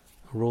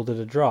ruled it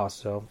a draw.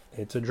 So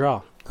it's a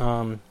draw.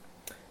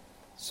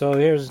 So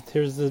here's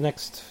the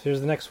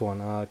next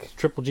one.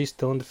 Triple G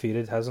still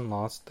undefeated, hasn't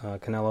lost.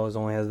 Canelo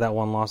only has that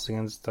one loss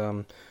against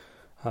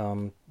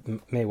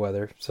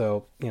Mayweather.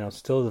 So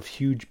still a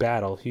huge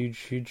battle,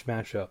 huge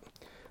matchup.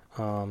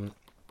 And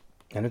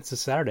it's a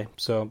Saturday,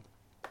 so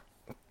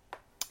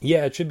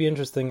yeah, it should be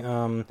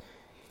interesting.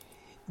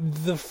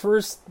 The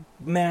first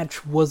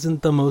match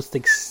wasn't the most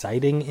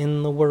exciting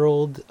in the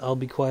world, I'll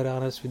be quite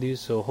honest with you.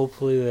 So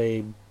hopefully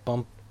they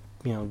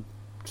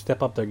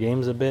step up their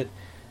games a bit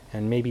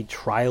and maybe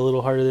try a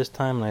little harder this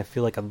time. And I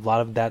feel like a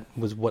lot of that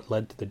was what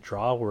led to the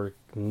draw, where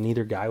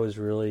neither guy was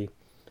really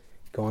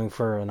going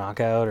for a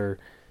knockout, or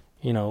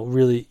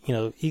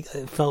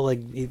it felt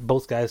like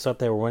both guys thought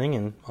they were winning,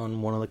 and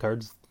on one of the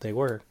cards they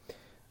were.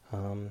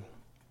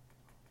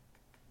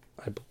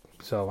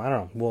 So I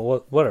don't know.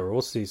 Well, whatever.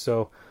 We'll see.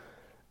 So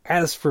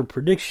as for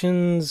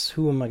predictions,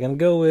 who am I going to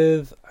go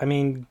with? I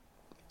mean,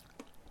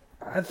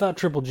 I thought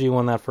Triple G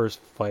won that first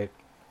fight.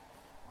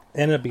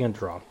 Ended up being a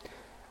draw.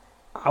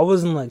 It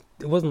wasn't like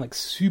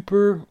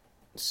super,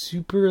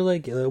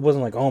 like, it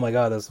wasn't like, oh my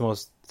god, that's the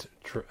most,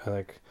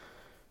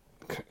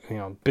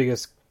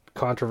 biggest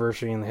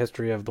controversy in the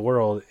history of the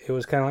world. It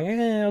was kind of like,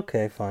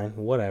 okay, fine,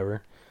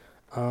 whatever.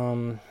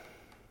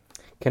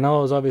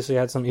 Canelo's obviously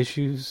had some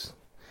issues.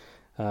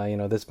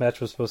 This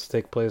match was supposed to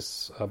take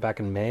place back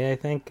in May, I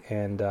think,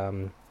 and I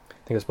think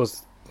it was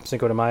supposed to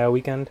Cinco de Mayo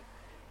weekend,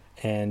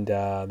 and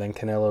then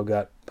Canelo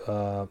got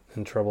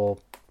in trouble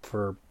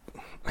for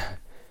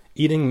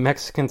eating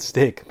Mexican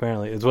steak.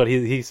 Apparently, is what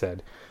he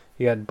said.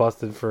 He got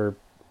busted for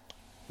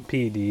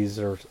PEDs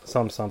or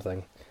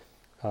something,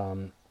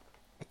 and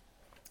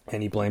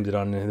he blamed it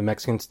on the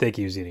Mexican steak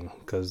he was eating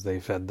because they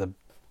fed the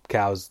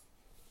cows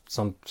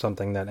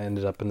something that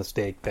ended up in the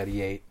steak that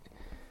he ate.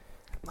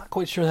 Not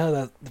quite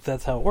sure if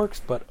that's how it works,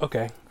 but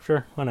okay,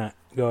 sure, why not?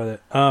 Go with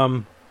it.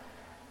 I'm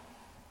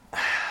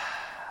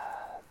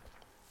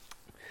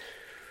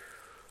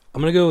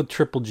gonna go with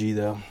Triple G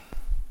though.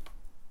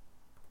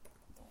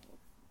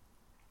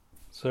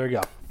 So there you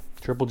go,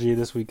 Triple G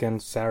this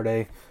weekend,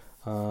 Saturday.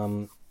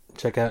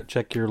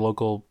 Check your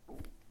local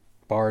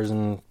bars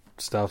and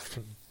stuff.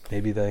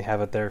 Maybe they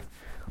have it there.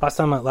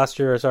 Last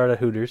year I saw it at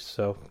Hooters,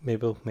 so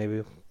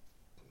maybe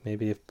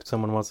if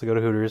someone wants to go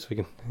to Hooters, we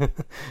can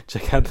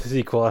check out the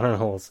sequel. I don't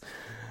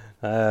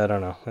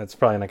know. It's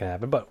probably not gonna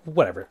happen, but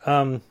whatever.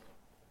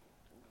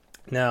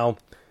 Now,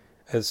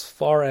 as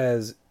far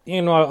as I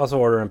also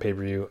order on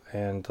pay-per-view,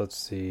 and let's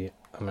see.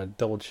 I'm gonna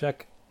double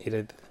check.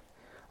 I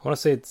want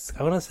to say it's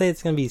gonna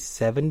be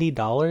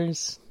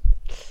 $70.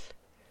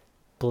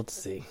 But let's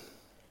see.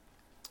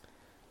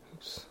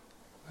 Oops,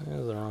 that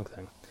was the wrong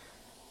thing.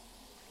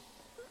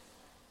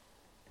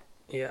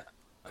 Yeah.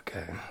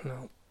 Okay.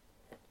 No.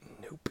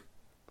 Nope.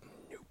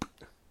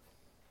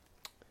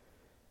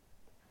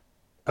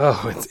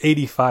 Oh, it's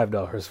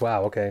 $85.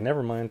 Wow. Okay.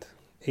 Never mind.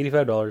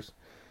 $85.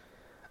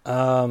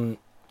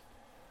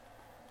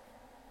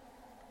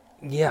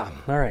 Yeah.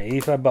 All right.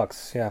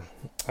 $85. Yeah.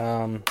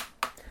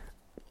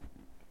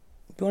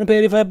 If you want to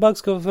pay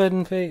 $85, go ahead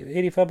and pay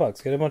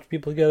 $85. Get a bunch of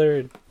people together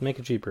and make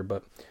it cheaper.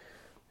 But if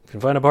you can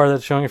find a bar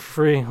that's showing it for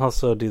free,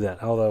 also do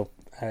that. Although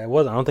I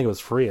don't think it was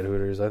free at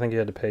Hooters. I think you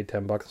had to pay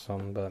 $10 or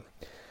something. But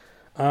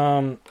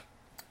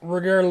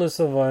regardless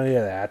of any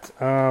of that,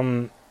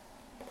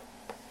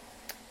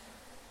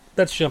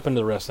 let's jump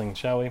into the wrestling,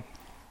 shall we?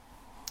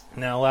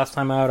 Now, last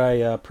time out, I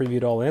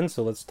previewed All In,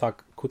 so let's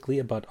talk quickly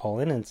about All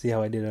In and see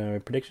how I did on my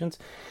predictions.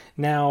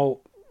 Now,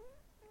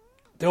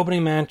 the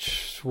opening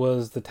match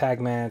was the tag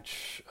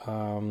match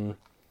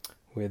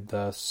with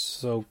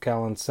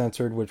SoCal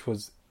Uncensored, which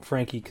was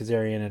Frankie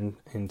Kazarian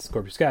and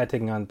Scorpio Sky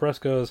taking on the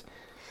Briscoes.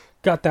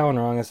 Got that one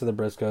wrong. I said the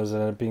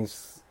Briscoes being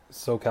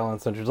SoCal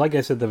Uncensored. Like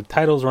I said, the ROH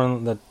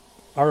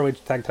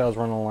tag titles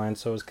were on the line,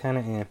 so it was kind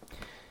of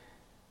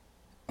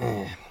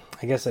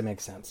I guess that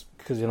makes sense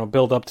because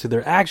build up to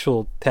their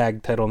actual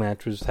tag title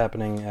match was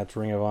happening at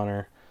Ring of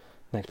Honor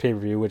next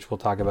pay-per-view, which we'll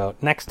talk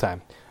about next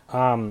time.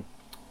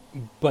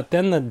 But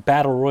then the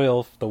Battle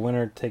Royal, the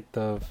winner take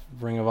the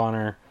Ring of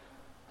Honor,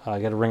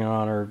 get a Ring of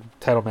Honor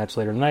title match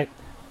later tonight.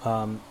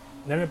 There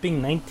ended up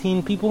being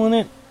 19 people in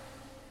it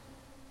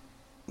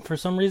for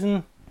some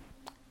reason.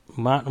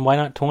 Why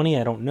not 20?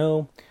 I don't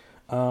know.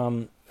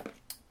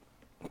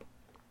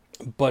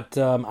 But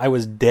I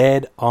was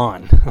dead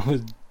on.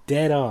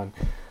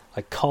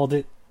 I called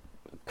it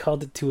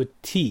to a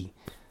T.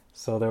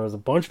 So there was a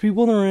bunch of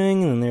people in the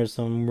ring, and then there's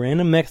some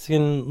random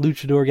Mexican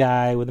luchador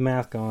guy with a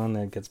mask on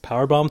that gets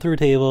powerbombed through a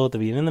table at the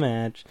beginning of the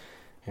match,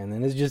 and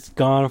then is just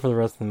gone for the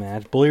rest of the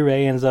match. Bully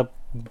Ray ends up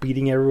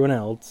beating everyone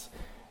else,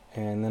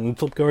 and then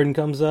Flip Gordon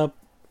comes up,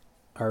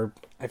 or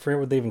I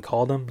forget what they even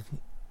called him,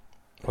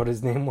 what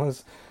his name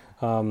was,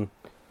 he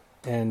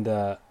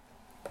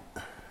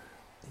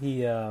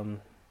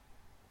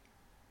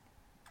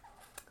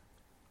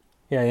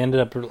ended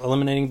up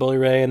eliminating Bully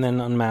Ray and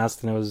then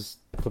unmasked, and it was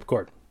Flip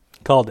Gordon.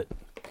 Called it.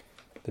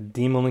 The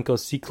Demolinko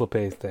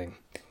Cyclope thing.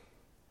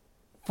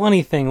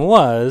 Funny thing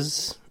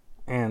was,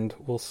 and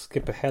we'll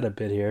skip ahead a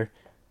bit here,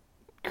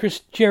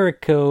 Chris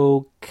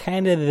Jericho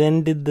kind of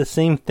then did the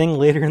same thing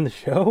later in the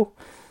show,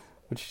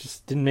 which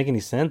just didn't make any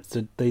sense.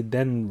 They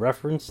then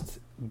referenced,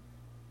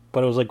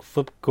 but it was like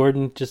Flip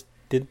Gordon just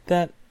did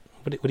that?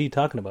 What are you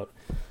talking about?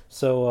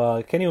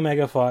 So, Kenny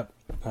Omega fought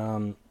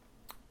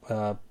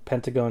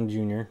Pentagon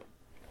Jr.,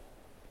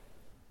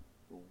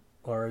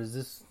 or is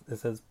this... It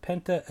says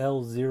Penta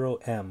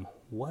L0M.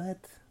 What?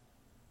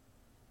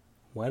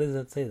 Why does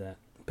that say that?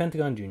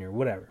 Pentagon Jr.,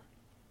 whatever.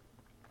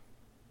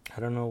 I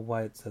don't know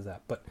why it says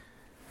that, but...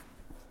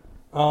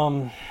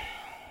 I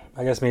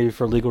guess maybe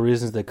for legal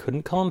reasons they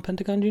couldn't call him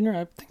Pentagon Jr.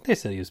 I think they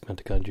said he was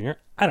Pentagon Jr.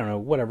 I don't know,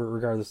 whatever,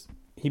 regardless.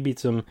 He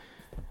beats him,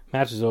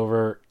 match is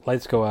over,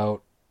 lights go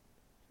out,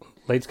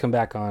 lights come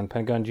back on,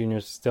 Pentagon Jr.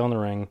 is still in the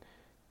ring,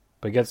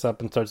 but he gets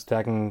up and starts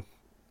attacking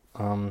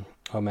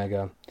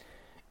Omega.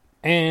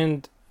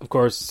 And, of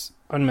course,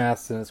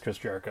 unmasked, and it's Chris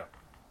Jericho.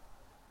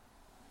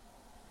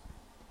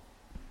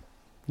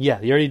 Yeah,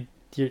 you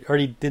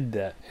already did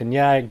that. And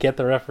yeah, I get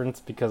the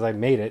reference because I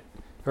made it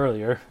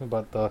earlier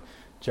about the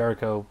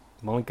Jericho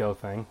Malenko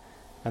thing.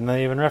 And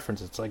they even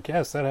reference it. It's like,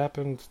 yes, that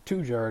happened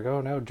to Jericho.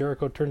 Now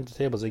Jericho turned the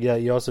tables. Like, yeah,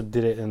 you also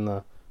did it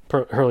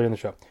earlier in the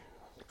show.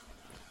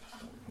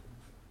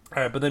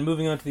 Alright, but then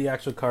moving on to the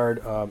actual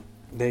card,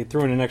 they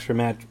threw in an extra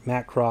match,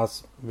 Matt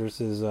Cross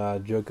versus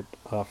Jacob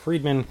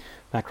Friedman.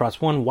 Matt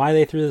Cross won. Why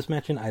they threw this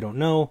match in, I don't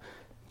know.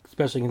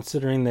 Especially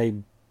considering they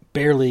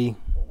barely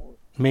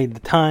made the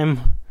time.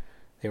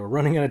 They were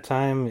running out of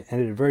time. It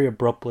ended very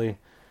abruptly.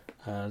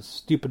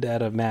 Stupid to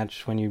add a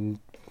match when you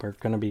were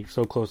going to be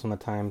so close on the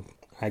time.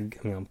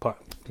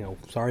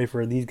 Sorry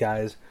for these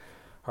guys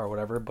or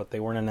whatever, but they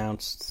weren't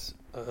announced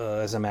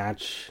as a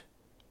match.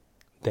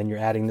 Then you're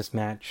adding this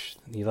match.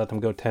 You let them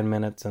go 10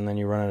 minutes, and then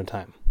you run out of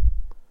time.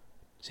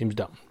 Seems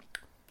dumb.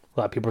 A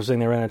lot of people are saying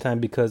they ran out of time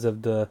because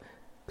of the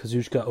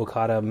Kazuchika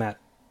Okada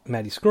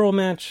Matty Scurll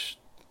match.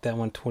 That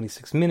went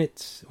 26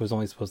 minutes. It was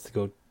only supposed to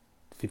go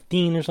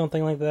 15 or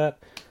something like that.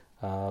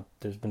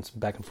 There's been some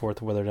back and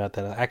forth whether or not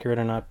that's accurate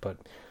or not, but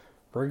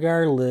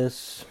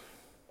regardless,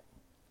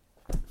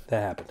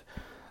 that happened.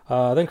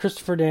 Then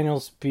Christopher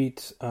Daniels beat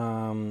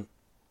Stephen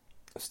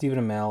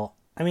Amell.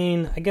 I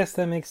mean, I guess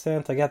that makes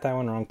sense. I got that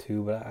one wrong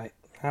too, but I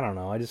don't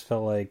know. I just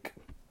felt like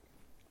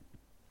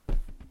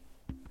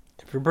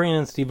if you're bringing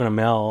in Stephen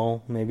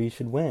Amell, maybe you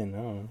should win. I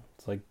don't know.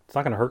 It's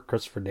not going to hurt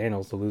Christopher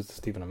Daniels to lose to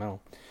Stephen Amell.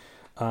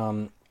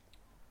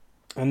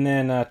 And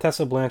then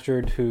Tessa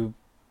Blanchard, who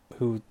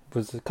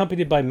was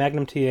accompanied by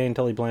Magnum TA and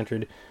Tully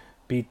Blanchard,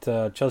 beat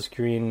Chelsea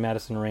Green,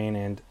 Madison Rayne,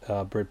 and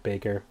Britt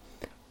Baker.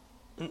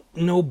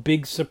 No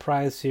big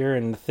surprise here,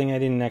 and the thing I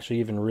didn't actually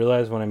even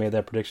realize when I made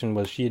that prediction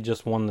was she had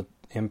just won the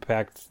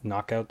Impact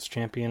Knockouts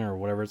champion, or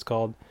whatever it's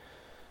called.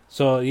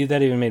 So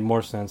that even made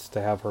more sense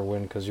to have her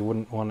win, because you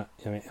wouldn't want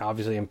to... I mean,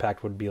 obviously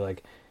Impact would be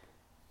like,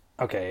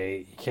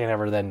 okay, you can't have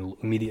her then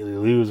immediately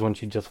lose when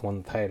she just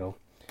won the title.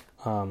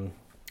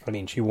 I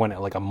mean, she won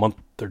it like a month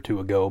or two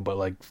ago, but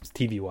like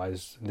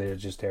TV-wise, they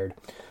just aired,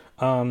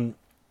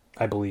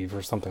 I believe,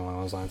 or something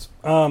along those lines.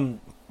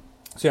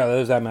 So yeah,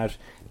 there's that match.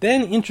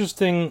 Then,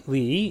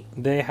 interestingly,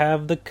 they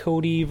have the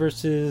Cody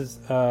versus,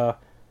 I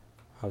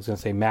was going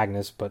to say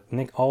Magnus, but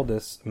Nick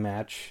Aldis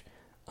match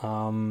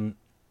in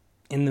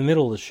the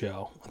middle of the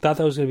show. I thought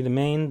that was going to be the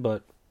main,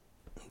 but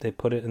they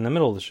put it in the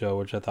middle of the show,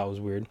 which I thought was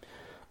weird.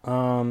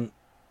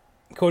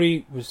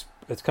 Cody was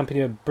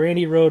accompanied by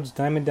Brandy Rhodes,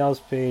 Diamond Dallas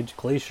Page,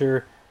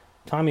 Glacier,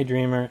 Tommy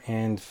Dreamer,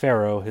 and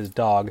Pharaoh, his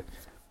dog.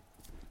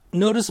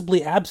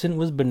 Noticeably absent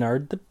was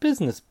Bernard the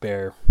Business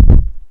Bear.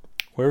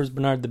 Where was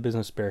Bernard the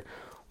Business Bear?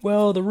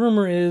 Well, the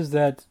rumor is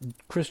that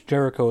Chris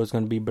Jericho is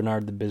going to be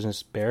Bernard the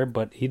Business Bear,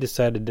 but he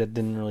decided that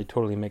didn't really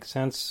totally make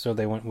sense, so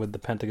they went with the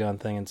Pentagon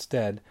thing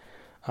instead.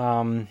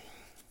 To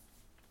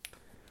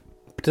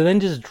then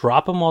just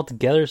drop him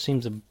altogether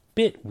seems a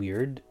bit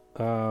weird,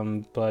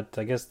 but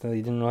I guess they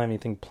didn't really have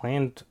anything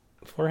planned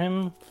for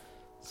him,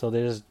 so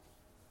they just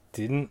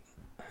didn't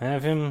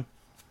have him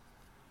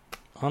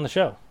on the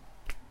show.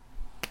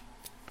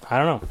 I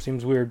don't know.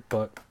 Seems weird,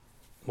 but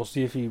we'll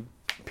see if he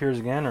appears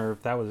again or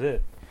if that was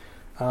it.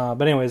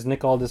 But anyways,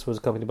 Nick Aldis was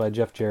accompanied by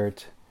Jeff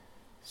Jarrett,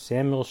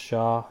 Samuel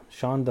Shaw,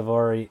 Sean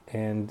Daivari,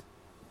 and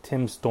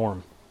Tim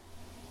Storm.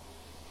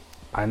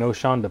 I know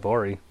Sean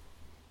Daivari.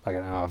 I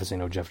obviously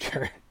know Jeff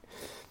Jarrett.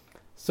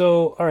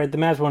 So, alright, the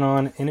match went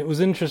on, and it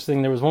was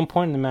interesting. There was one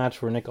point in the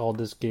match where Nick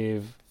Aldis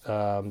gave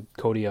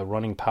Cody a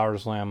running power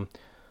slam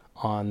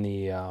on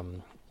the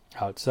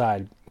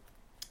outside,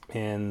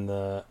 and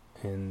the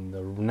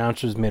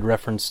announcers made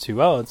reference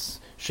to,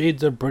 it's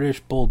shades of British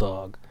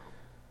Bulldog.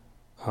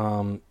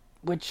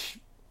 Which,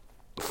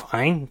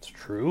 fine, it's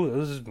true. That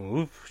was his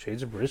move.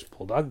 Shades of British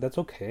Bulldog, that's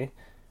okay.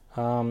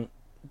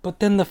 But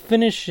then the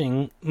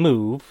finishing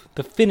move,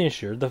 the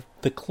finisher,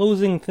 the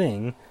closing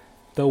thing,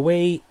 the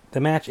way the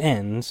match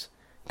ends,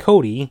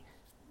 Cody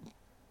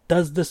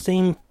does the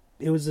same.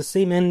 It was the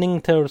same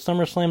ending to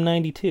SummerSlam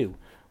 92,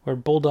 where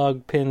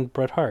Bulldog pinned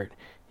Bret Hart.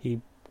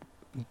 He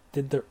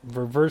did the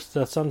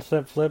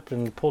sunset flip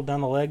and pulled down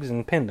the legs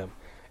and pinned him.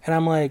 And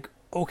I'm like,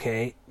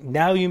 okay,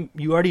 now you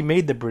already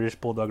made the British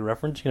Bulldog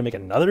reference. You're going to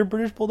make another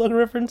British Bulldog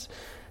reference?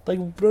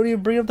 Like, don't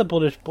even bring up the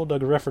British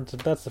Bulldog reference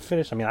if that's the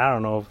finish. I mean, I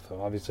don't know if,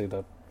 obviously,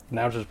 the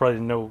announcers probably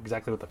didn't know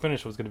exactly what the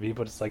finish was going to be,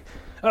 but it's like,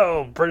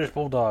 oh, British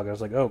Bulldog. I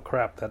was like, oh,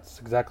 crap, that's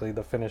exactly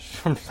the finish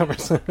from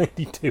SummerSlam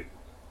 92.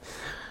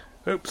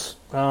 Oops.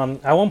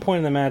 At one point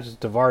in the match,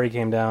 Daivari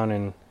came down,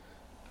 and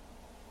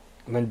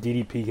then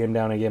DDP came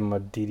down and gave him a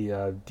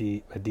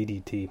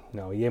DDT.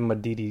 No, he gave him a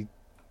DDT.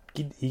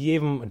 He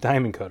gave him a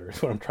diamond cutter,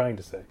 is what I'm trying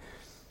to say.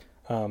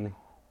 So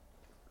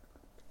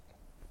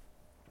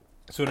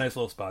a nice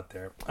little spot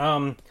there.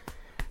 Then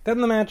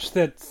the match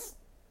that's,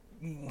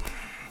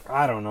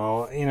 I don't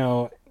know,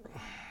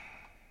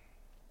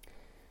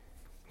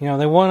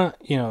 they want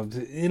to,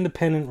 the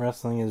independent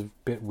wrestling is a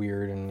bit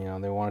weird,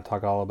 and, they want to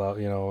talk all about,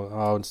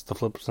 it's the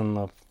flips and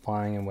the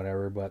flying and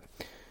whatever, but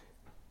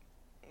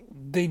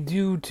they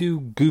do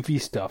goofy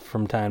stuff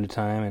from time to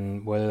time,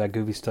 and whether that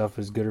goofy stuff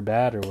is good or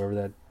bad, or whether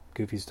that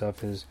goofy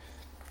stuff is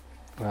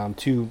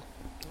too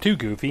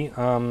goofy,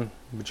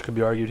 which could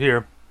be argued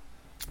here,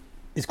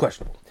 is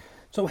questionable.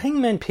 So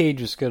Hangman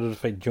Page was scheduled to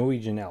fight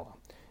Joey Janela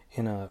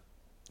in a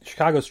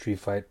Chicago street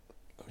fight.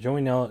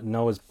 Joey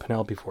Janela was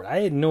Penelope Ford. I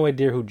had no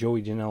idea who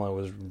Joey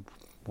Janela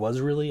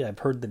was really. I've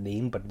heard the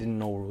name, but didn't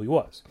know who he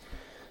was.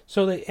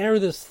 So they air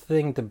this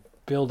thing to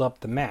build up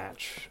the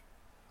match.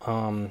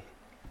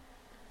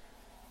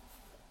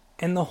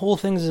 And the whole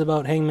thing is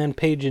about Hangman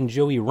Page and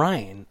Joey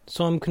Ryan.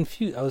 So I'm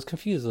confused. I was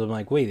confused. I'm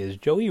like, wait, is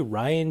Joey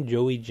Ryan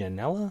Joey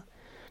Janela?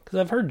 Because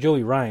I've heard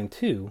Joey Ryan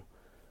too.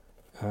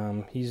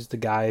 He's the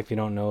guy, if you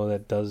don't know,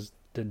 that does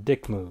the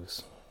dick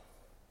moves.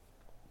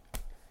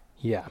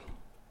 Yeah.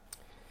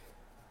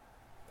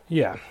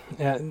 Yeah.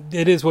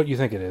 It is what you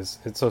think it is.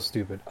 It's so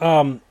stupid.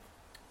 Yeah,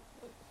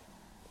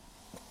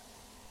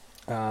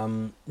 I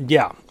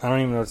don't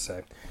even know what to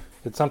say.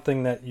 It's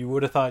something that you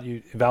would have thought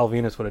Val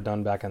Venus would have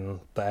done back in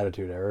the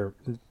Attitude Era.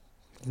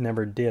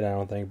 Never did, I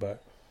don't think,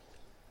 but...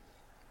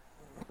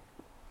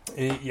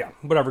 yeah,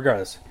 whatever,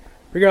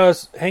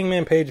 regardless,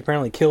 Hangman Page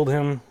apparently killed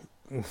him.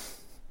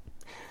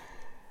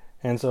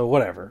 And so,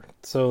 whatever.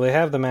 So they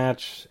have the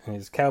match, and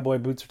his cowboy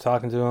boots are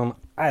talking to him.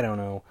 I don't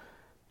know.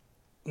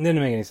 It didn't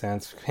make any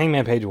sense.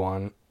 Hangman Page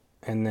won,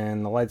 and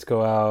then the lights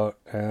go out,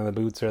 and the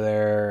boots are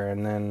there,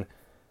 and then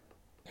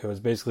it was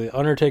basically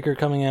Undertaker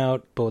coming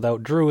out, but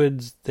without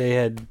druids. They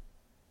had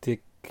the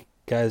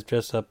guys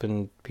dressed up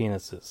in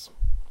penises.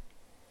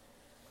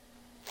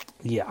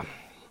 Yeah.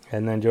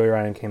 And then Joey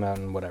Ryan came out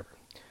and whatever.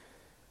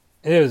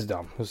 It was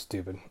dumb. It was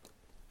stupid.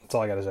 That's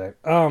all I gotta say.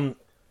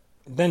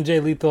 Then Jay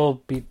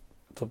Lethal beat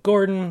Flip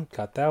Gordon.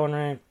 Got that one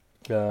right.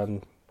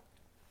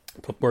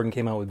 Flip Gordon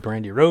came out with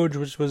Brandy Rhodes,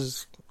 which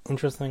was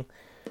interesting.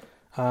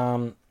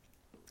 Then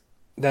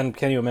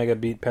Kenny Omega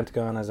beat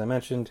Pentagon, as I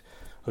mentioned.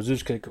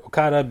 Kazuchika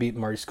Okada beat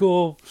Marty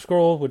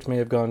Scurll, which may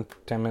have gone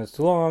 10 minutes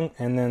too long.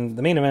 And then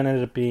the main event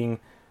ended up being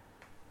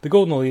the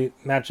Golden Elite,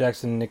 Matt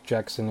Jackson, Nick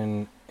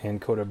Jackson, and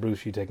Kota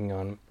Ibushi taking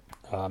on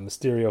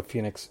Mysterio,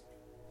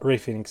 Rey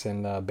Fenix,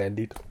 and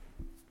Bandito.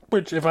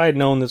 Which, if I had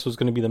known this was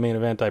going to be the main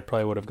event, I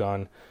probably would have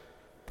gone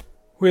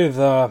with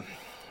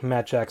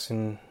Matt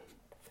Jackson,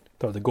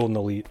 or the Golden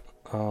Elite,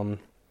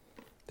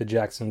 the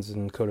Jacksons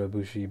and Kota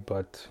Ibushi,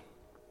 but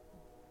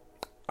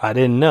I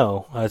didn't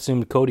know. I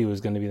assumed Cody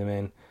was going to be the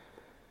main.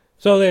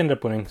 So they ended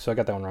up winning, so I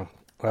got that one wrong.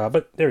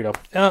 But there we go.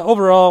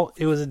 Overall,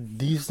 it was a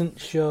decent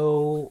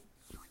show.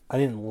 I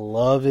didn't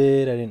love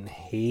it. I didn't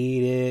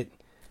hate it.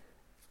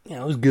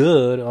 It was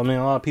good. I mean,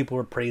 a lot of people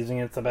were praising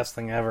it. It's the best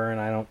thing ever, and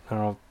I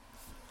don't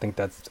think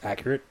that's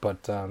accurate,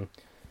 but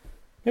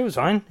it was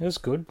fine. It was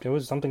good. It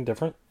was something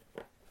different.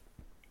 I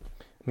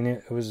mean,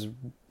 it was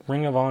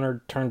Ring of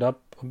Honor turned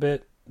up a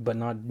bit, but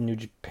not New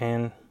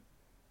Japan,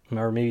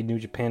 or maybe New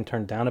Japan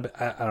turned down a bit.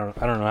 I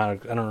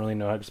don't really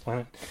know how to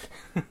explain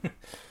it.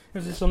 It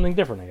was just something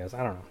different, I guess.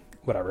 I don't know.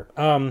 Whatever.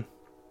 All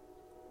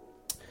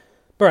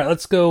right,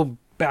 let's go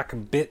back a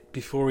bit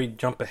before we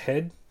jump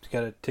ahead. You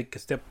gotta take a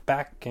step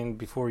back and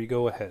before you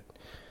go ahead.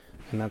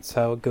 And that's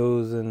how it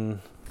goes in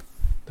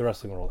the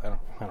wrestling world. I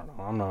don't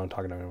know. I'm not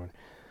talking to anyone.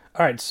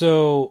 All right,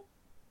 so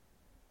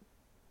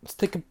let's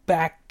take it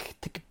back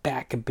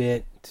a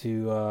bit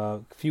to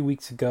a few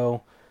weeks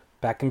ago,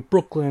 back in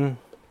Brooklyn.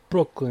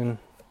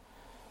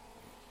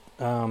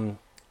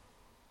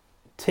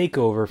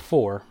 Takeover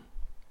 4.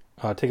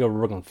 Takeover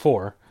Brooklyn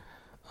 4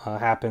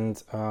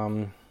 happened. I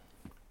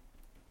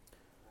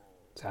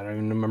don't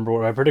even remember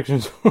what my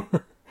predictions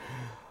were.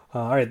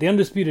 Alright, the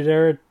Undisputed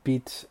Era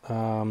beat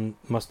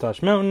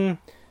Mustache Mountain.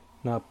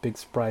 Not a big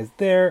surprise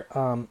there.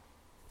 It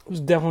was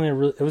definitely a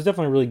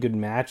really good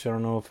match. I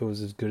don't know if it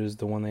was as good as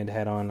the one they'd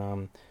had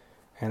on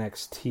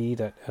NXT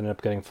that ended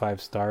up getting 5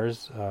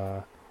 stars.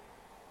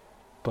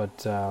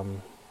 But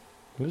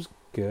it was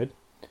good.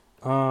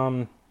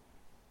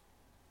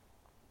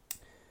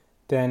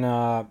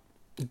 Then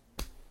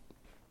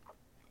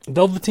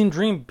Velveteen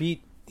Dream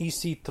beat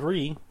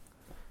EC3,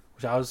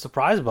 which I was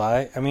surprised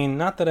by. I mean,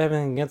 not that I have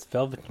anything against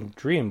Velveteen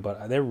Dream,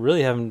 but they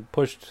really haven't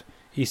pushed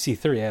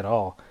EC3 at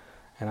all.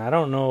 And I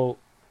don't know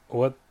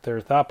what their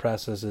thought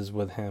process is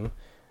with him.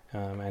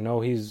 I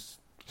know he's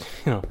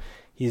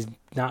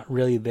not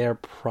really their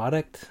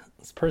product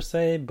per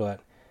se, but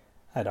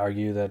I'd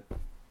argue that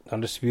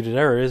Undisputed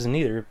Era isn't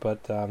either.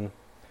 But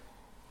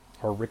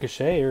or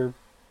Ricochet, or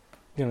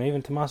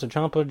even Tommaso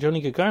Ciampa,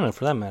 Johnny Gargano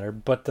for that matter.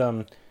 But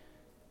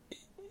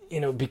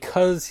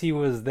because he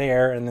was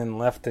there and then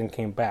left and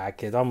came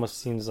back, it almost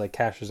seems like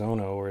Cassius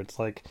Ohno, where it's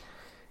like,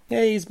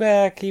 yeah, he's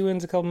back, he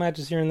wins a couple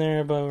matches here and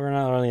there, but we're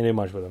not really doing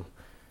much with him.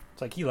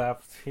 It's like he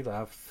left.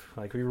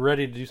 Like, we were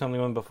ready to do something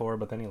with him before,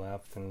 but then he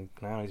left, and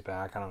now he's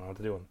back. I don't know what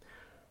to do with him.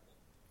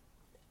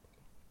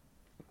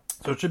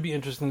 So it should be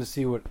interesting to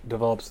see what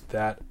develops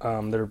that.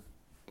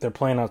 They're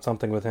playing out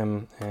something with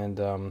him,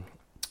 and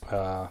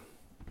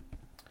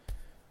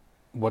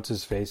what's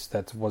his face?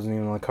 That wasn't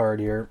even on the card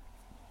here.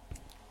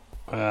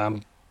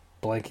 I'm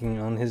blanking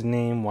on his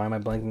name. Why am I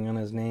blanking on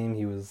his name?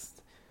 He was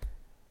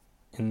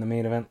in the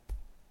main event.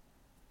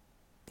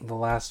 The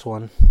last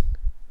one.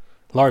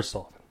 Lars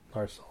Sullivan.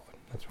 That's what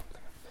I'm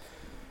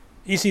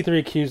thinking. EC3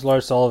 accused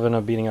Lars Sullivan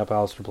of beating up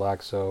Aleister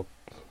Black, so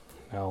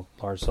now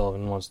Lars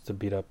Sullivan wants to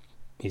beat up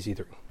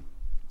EC3.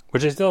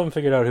 Which I still haven't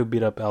figured out who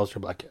beat up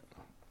Aleister Black yet.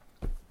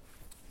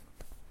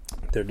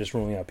 They're just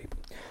ruling out people.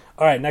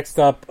 Alright, next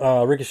up,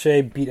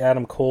 Ricochet beat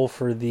Adam Cole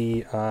for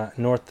the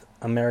North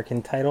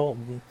American title.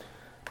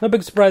 no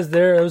big surprise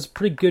there. It was a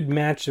pretty good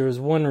match. There was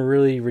one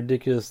really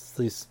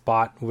ridiculously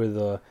spot with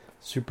a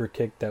super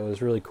kick that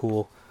was really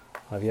cool.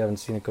 If you haven't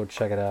seen it, go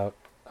check it out.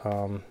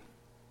 It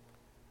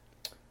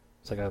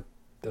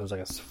was like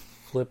a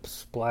flip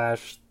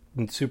splash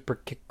and super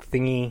kick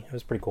thingy. It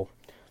was pretty cool.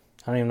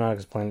 I don't even know how to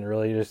explain it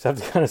really. You just have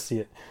to kind of see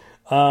it.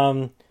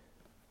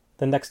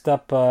 Then next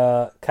up,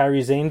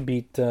 Kairi Sane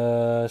beat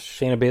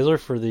Shayna Baszler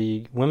for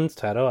the women's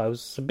title. I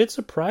was a bit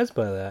surprised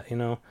by that,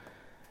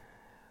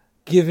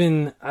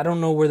 given I don't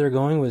know where they're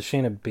going with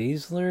Shayna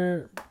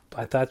Baszler.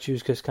 I thought she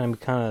was just kind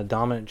of a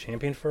dominant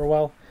champion for a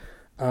while.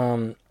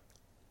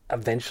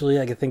 Eventually,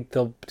 I think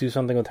they'll do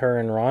something with her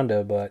and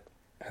Ronda, but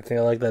I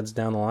think that's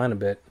down the line a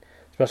bit,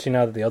 especially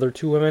now that the other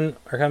two women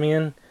are coming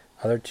in.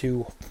 Other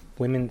two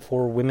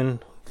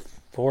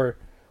four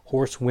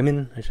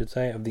horsewomen, I should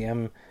say, of the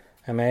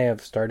MMA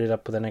have started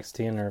up with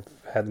NXT and have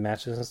had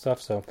matches and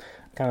stuff. So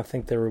I kind of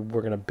think we're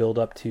going to build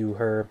up to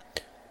her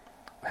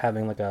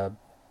having like a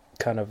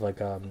kind of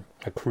like a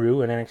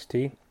crew in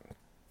NXT,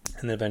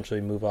 and then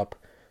eventually move up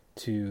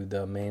to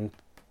the main.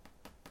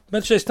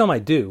 Which they still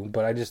might do,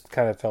 but I just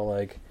kind of felt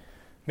like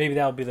maybe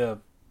that would be the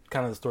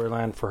kind of the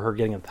storyline for her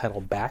getting a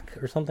title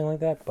back or something like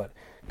that. But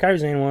Kairi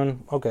Sane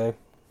won. Okay,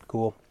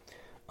 cool.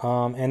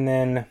 And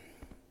then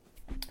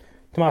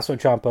Tommaso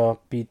Ciampa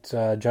beat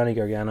Johnny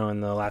Gargano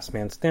in the last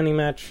man standing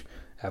match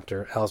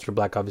after Aleister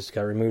Black obviously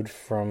got removed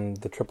from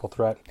the triple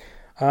threat.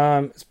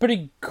 It's a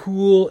pretty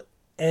cool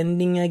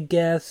ending, I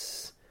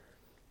guess.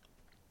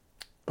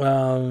 They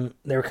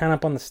were kind of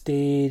up on the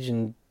stage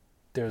and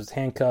there was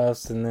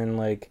handcuffs, and then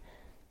like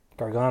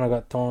Gargano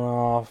got thrown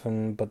off,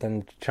 but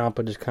then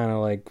Ciampa just kind of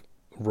like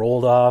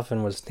rolled off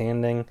and was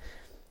standing.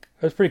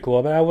 It was pretty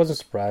cool, but I wasn't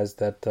surprised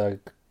that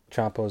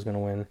Ciampa was going to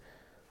win.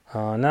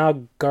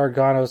 Now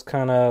Gargano's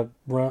kind of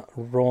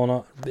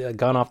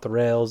gone off the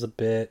rails a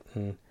bit,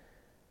 and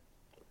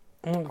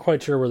I'm not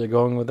quite sure where they're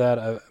going with that.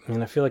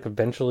 I feel like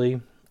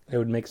eventually it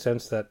would make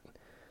sense that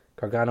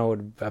Gargano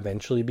would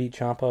eventually beat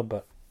Ciampa,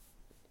 but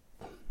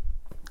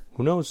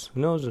who knows? Who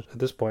knows at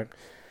this point?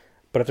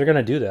 But if they're going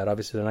to do that,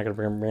 obviously they're not going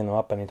to bring them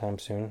up anytime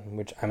soon,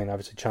 which,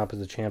 obviously Ciampa's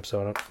the champ,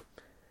 so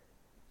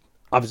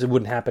obviously it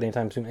wouldn't happen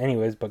anytime soon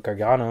anyways, but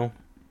Gargano,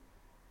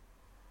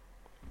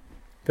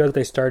 I feel like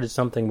they started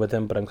something with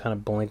him, but I'm kind of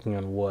blanking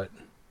on what.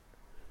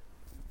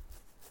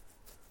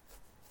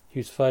 He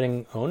was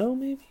fighting Ono,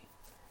 maybe?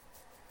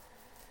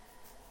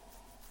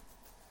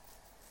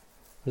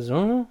 Was it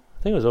Ono?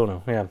 I think it was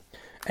Ono, yeah.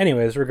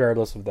 Anyways,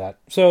 regardless of that.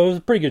 So it was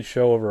a pretty good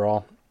show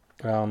overall.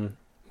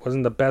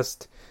 Wasn't the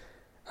best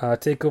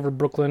TakeOver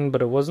Brooklyn,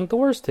 but it wasn't the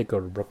worst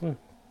TakeOver Brooklyn.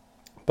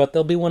 But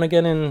there'll be one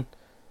again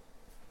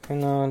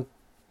in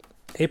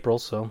April,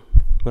 so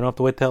we don't have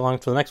to wait that long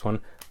for the next one.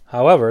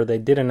 However, they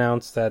did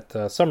announce that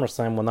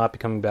SummerSlam will not be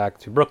coming back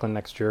to Brooklyn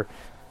next year.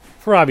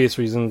 For obvious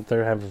reasons, they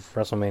have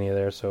WrestleMania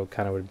there, so it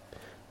kind of would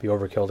be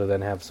overkill to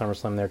then have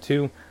SummerSlam there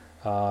too.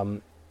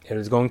 It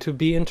is going to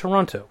be in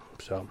Toronto,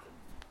 so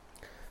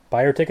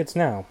buy your tickets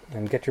now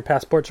and get your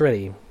passports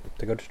ready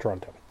to go to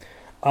Toronto.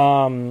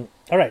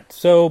 Alright,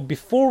 so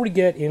before we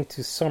get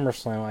into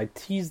SummerSlam, I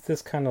teased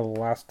this kind of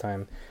last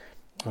time,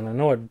 and I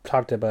know I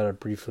talked about it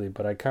briefly,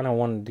 but I kind of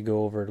wanted to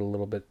go over it a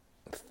little bit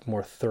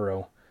more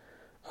thorough.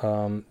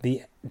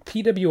 The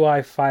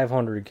PWI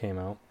 500 came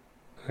out,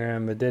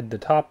 and it did the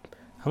top.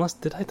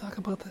 Did I talk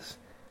about this?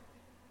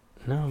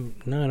 No,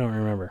 I don't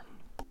remember.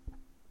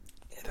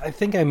 I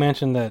think I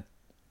mentioned that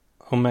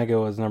Omega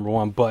was number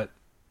one, but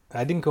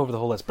I didn't go over the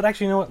whole list. But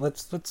actually, you know what?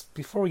 Let's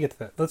before we get to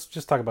that, let's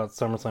just talk about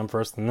SummerSlam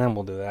first, and then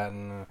we'll do that.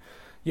 And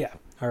yeah,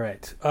 all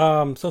right.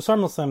 So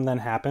SummerSlam then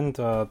happened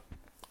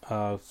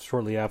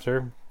shortly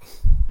after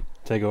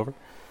TakeOver,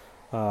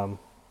 the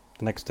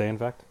next day, in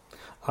fact.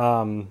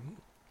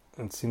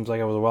 It seems like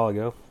it was a while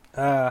ago.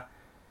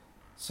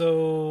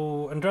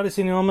 So Andrade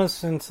Cien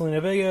Almas and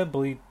Zelina Vega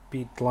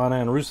beat Lana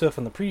and Rusev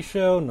on the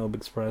pre-show. No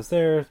big surprise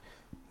there.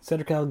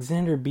 Cedric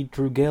Alexander beat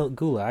Drew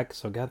Gulak,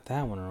 so got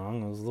that one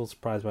wrong. I was a little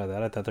surprised by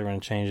that. I thought they were going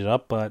to change it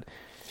up, but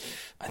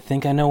I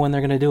think I know when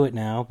they're going to do it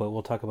now, but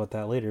we'll talk about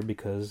that later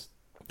because,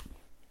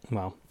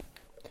 well,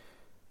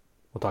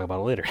 we'll talk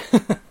about it later.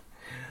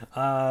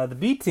 The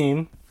B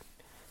team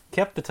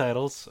kept the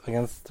titles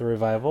against the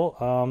Revival.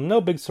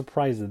 No big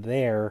surprise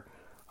there,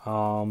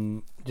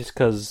 just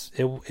because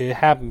it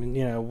happened,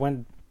 it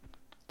went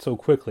so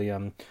quickly.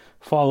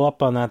 Follow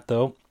up on that,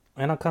 though,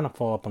 and I'll kind of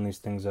follow up on these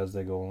things as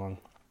they go along.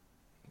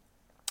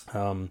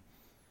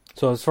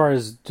 So as far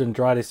as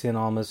Andrade Cien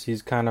Almas,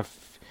 he's kind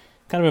of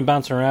been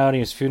bouncing around.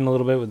 He was feuding a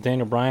little bit with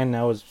Daniel Bryan.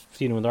 Now he's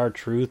feuding with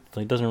R-Truth.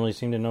 He doesn't really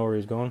seem to know where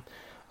he's going.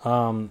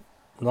 Lana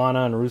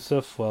and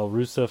Rusev. Well,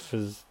 Rusev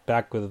is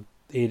back with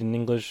Aiden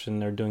English, and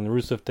they're doing the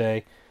Rusev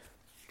Day.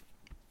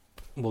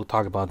 We'll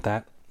talk about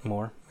that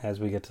more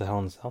as we get to Hell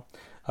in a Cell.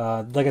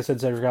 Like I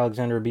said, Cedric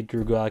Alexander beat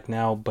Drew Gulak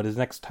now, but his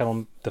next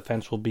title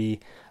defense will be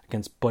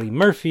against Buddy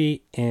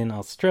Murphy in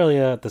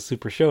Australia at the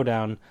Super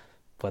Showdown.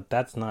 But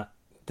that's not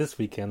this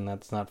weekend.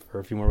 That's not for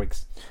a few more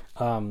weeks.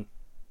 The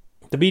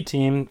B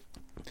team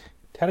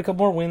had a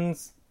couple more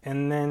wins,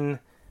 and then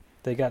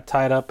they got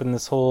tied up in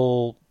this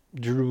whole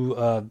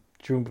Drew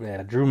Drew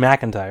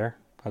McIntyre.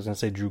 I was going to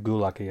say Drew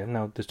Gulak again.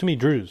 No, there's too many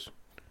Drews.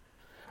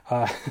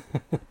 Uh,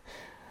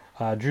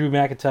 Drew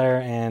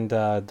McIntyre and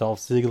Dolph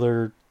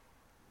Ziggler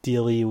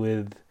dealing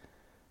with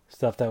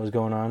stuff that was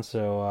going on.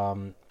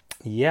 So,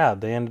 yeah,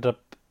 they ended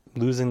up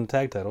losing the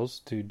tag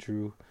titles to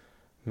Drew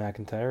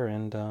McIntyre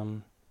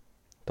and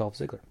Dolph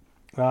Ziggler.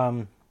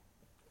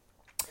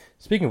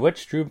 Speaking of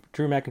which, Drew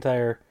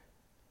McIntyre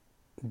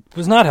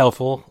was not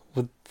helpful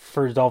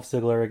for Dolph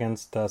Ziggler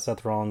against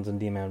Seth Rollins and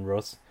Dean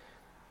Ambrose.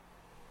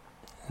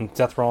 And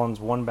Seth Rollins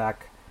won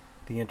back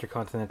the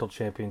Intercontinental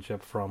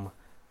Championship from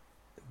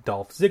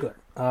Dolph Ziggler.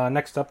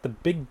 Next up, the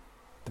big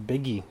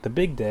day,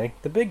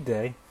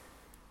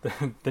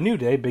 the new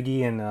day, Big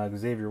E and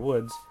Xavier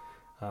Woods,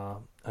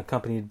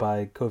 accompanied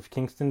by Kofi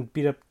Kingston,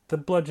 beat up the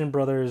Bludgeon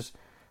Brothers.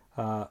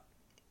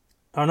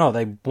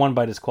 They won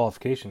by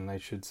disqualification, I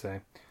should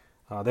say.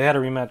 They had a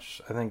rematch,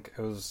 I think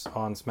it was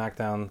on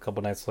SmackDown a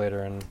couple nights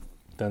later, and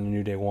then the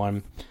New Day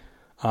won.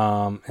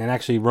 And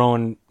actually,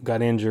 Rowan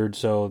got injured,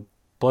 so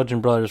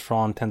Bludgeon Brothers, for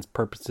all intents and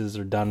purposes,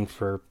 are done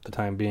for the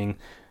time being.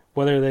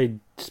 Whether they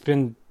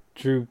spin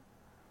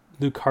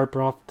Luke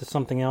Harper off to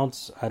something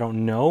else, I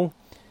don't know.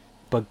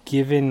 But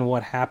given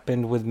what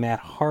happened with Matt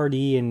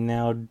Hardy and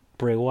now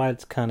Bray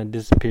Wyatt's kind of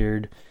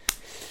disappeared,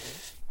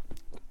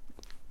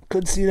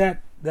 could see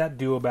that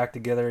duo back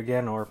together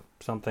again or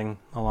something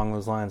along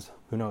those lines.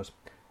 Who knows?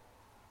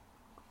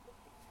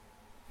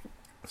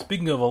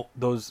 Speaking of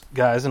those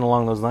guys and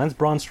along those lines,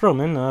 Braun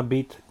Strowman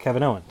beat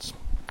Kevin Owens.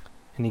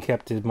 And he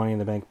kept his Money in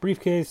the Bank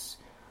briefcase.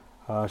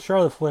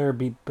 Charlotte Flair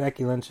beat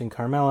Becky Lynch and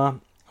Carmella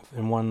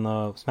and won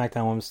the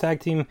SmackDown Women's Tag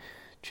Team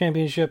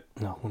Championship.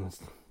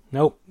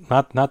 Nope,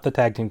 not the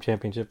Tag Team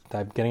Championship.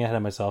 I'm getting ahead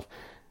of myself.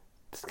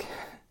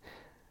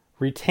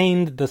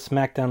 Retained the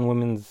SmackDown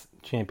Women's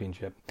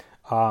Championship.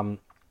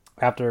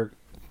 After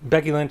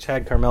Becky Lynch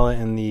had Carmella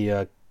in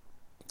the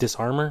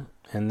Disarmor,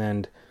 and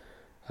then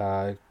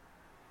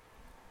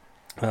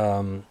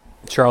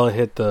Charlotte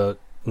hit the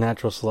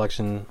natural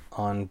selection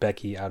on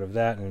Becky out of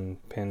that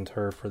and pinned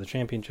her for the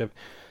championship.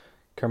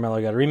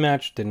 Carmella got a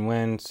rematch, didn't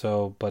win,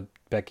 but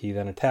Becky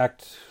then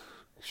attacked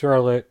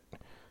Charlotte.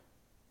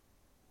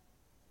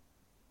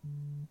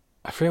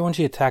 I forget when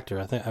she attacked her.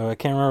 I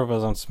can't remember if it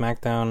was on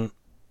SmackDown.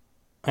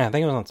 I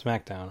think it was on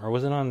SmackDown, or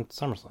was it on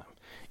SummerSlam?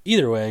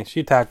 Either way,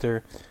 she attacked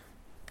her.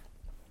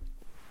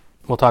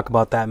 We'll talk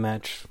about that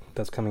match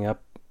that's coming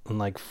up in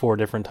like 4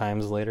 different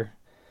times later.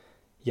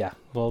 Yeah,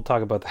 we'll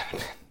talk about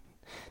that.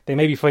 They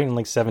may be fighting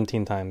like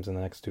 17 times in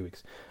the next 2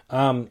 weeks.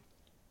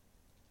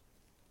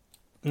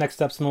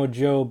 Next up, Samoa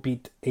Joe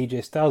beat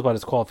AJ Styles by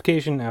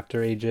disqualification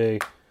after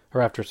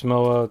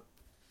Samoa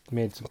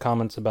made some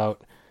comments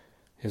about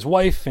his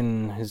wife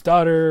and his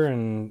daughter,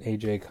 and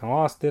AJ kind of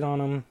lost it on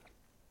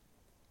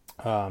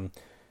him.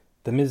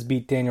 The Miz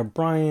beat Daniel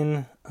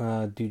Bryan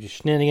due to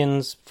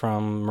shenanigans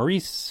from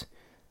Maurice,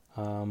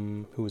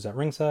 who was at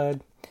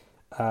ringside.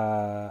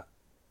 Let's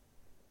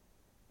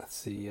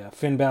see.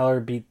 Finn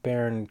Balor beat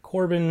Baron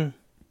Corbin,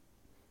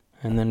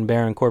 and then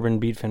Baron Corbin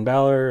beat Finn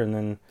Balor, and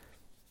then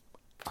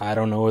I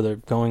don't know where they're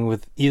going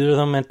with either of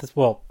them at this.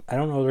 Well, I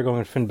don't know where they're going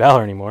with Finn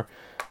Balor anymore.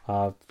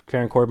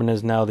 Baron Corbin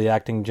is now the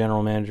acting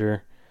general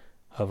manager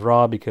of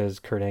Raw because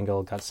Kurt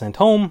Angle got sent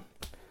home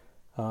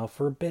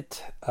for a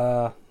bit.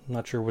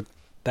 Not sure what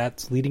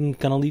that's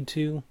gonna lead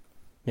to.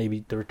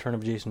 Maybe the return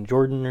of Jason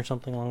Jordan or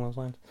something along those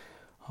lines.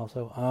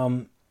 Also,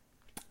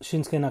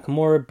 Shinsuke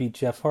Nakamura beat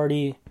Jeff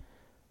Hardy.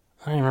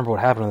 I don't even remember what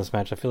happened in this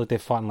match. I feel like they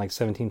fought in like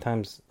 17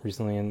 times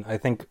recently, and I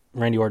think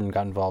Randy Orton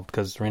got involved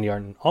because Randy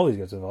Orton always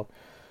gets involved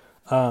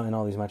in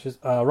all these matches.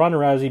 Ronda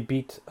Rousey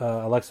beat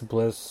Alexa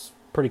Bliss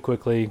pretty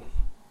quickly.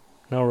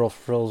 No real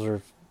frills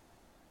or...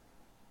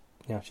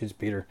 Yeah, she just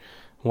beat her.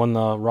 Won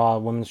the Raw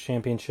Women's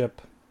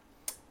Championship.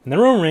 And then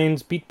Roman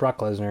Reigns beat Brock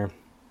Lesnar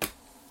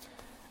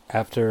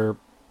after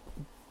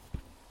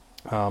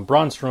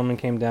Braun Strowman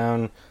came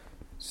down,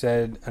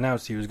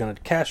 announced he was going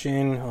to cash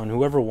in on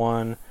whoever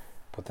won,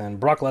 but then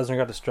Brock Lesnar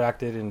got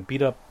distracted and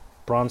beat up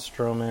Braun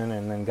Strowman,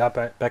 and then got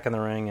back in the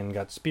ring and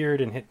got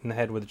speared and hit in the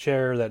head with a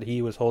chair that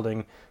he was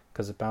holding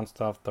because it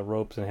bounced off the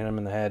ropes and hit him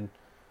in the head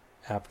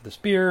after the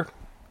spear.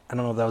 I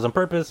don't know if that was on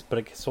purpose, but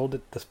it sold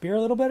the spear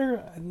a little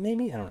better,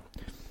 maybe? I don't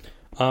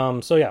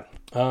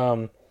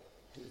know.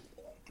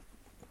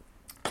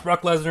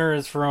 Brock Lesnar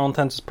is, for all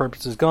intents and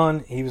purposes,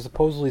 gone. He was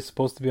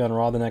supposed to be on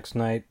Raw the next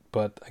night,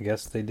 but I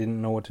guess they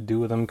didn't know what to do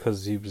with him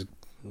because he wasn't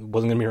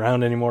going to be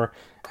around anymore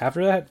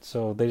after that.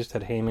 So they just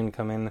had Heyman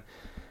come in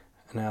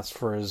and ask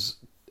for his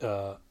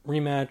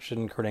rematch,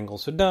 and Kurt Angle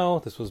said no.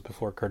 This was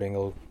before Kurt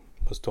Angle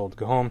was told to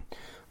go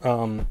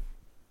home.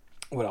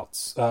 What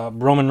else?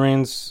 Roman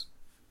Reigns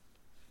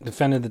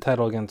defended the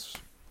title against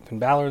Finn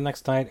Balor the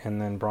next night,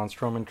 and then Braun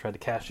Strowman tried to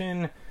cash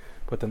in,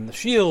 but then the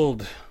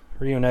Shield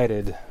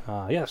reunited.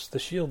 Yes, the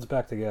Shield's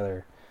back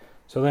together.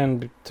 So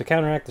then, to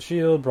counteract the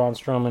Shield, Braun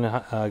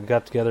Strowman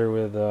got together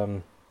with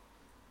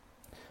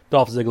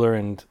Dolph Ziggler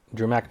and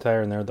Drew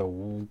McIntyre, and they're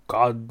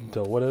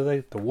what are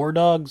they? The War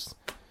Dogs?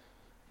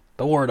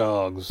 The War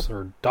Dogs,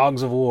 or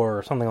Dogs of War,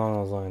 or something along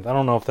those lines. I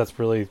don't know if that's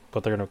really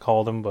what they're going to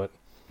call them, but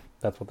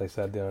That's what they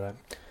said the other night.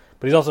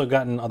 But he's also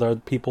gotten other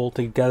people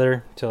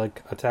together to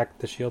like attack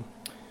the Shield.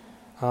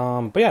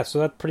 But yeah, so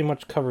that pretty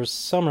much covers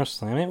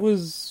SummerSlam. It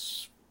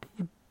was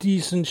a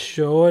decent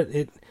show.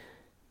 It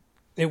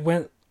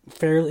went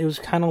fairly. It was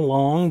kind of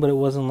long, but it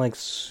wasn't like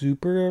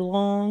super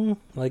long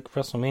like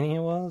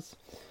WrestleMania was.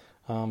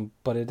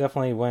 But it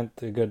definitely went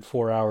a good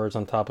 4 hours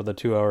on top of the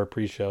 2-hour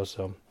pre-show.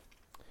 So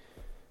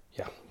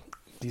yeah,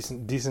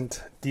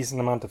 decent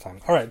amount of time.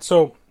 All right,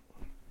 so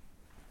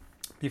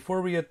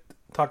before we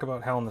talk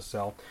about Hell in a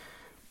Cell,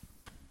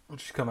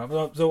 which is coming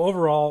up. So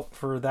overall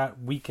for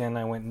that weekend,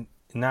 I went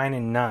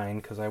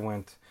 9-9 because I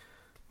went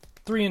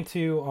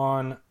 3-2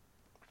 on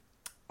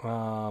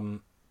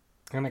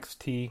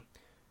NXT,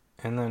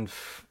 and then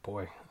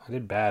boy, I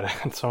did bad at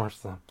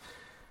SummerSlam.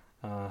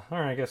 All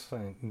right, I guess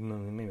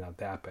maybe not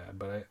that bad,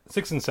 but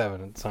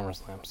 6-7 at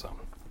SummerSlam, so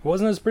it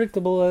wasn't as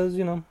predictable as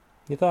you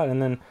thought.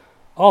 And then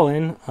All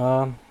In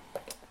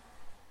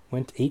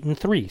went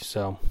 8-3,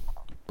 so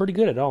pretty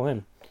good at All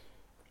In.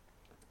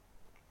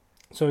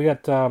 So we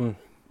got Hell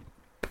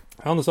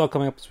in a Cell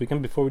coming up this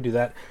weekend. Before we do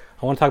that,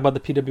 I want to talk about the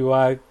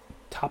PWI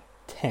Top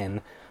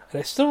 10. And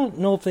I still don't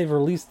know if they've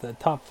released the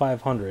Top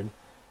 500,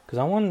 because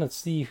I wanted to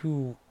see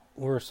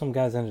where some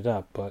guys ended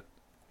up, but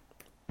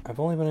I've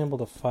only been able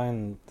to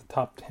find the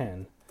Top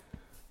 10.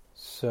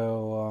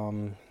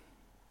 So,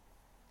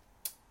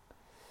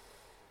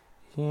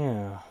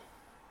 yeah.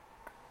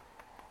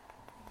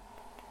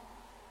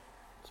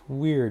 It's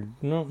weird.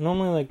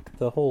 Normally, like,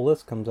 the whole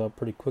list comes out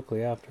pretty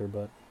quickly after,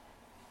 but...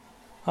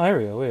 Oh, here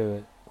we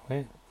go.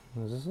 Wait.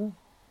 Is this it?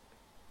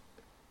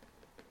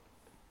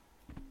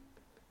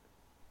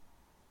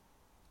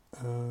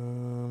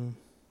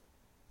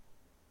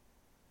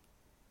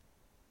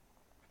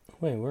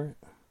 Wait, where?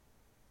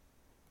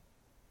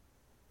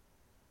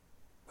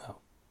 Oh.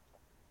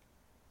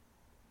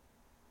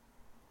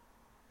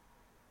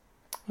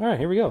 Alright,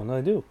 here we go. No,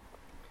 they do.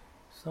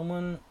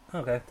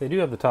 Okay, they do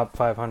have the top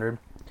 500.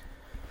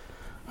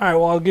 Alright,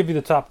 well, I'll give you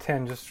the top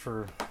 10 just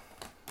for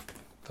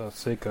the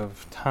sake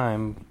of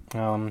time.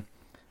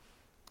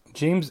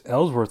 James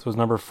Ellsworth was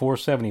number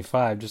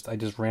 475. I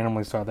just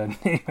randomly saw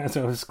that name as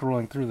I was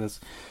scrolling through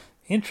this.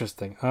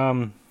 Interesting.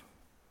 All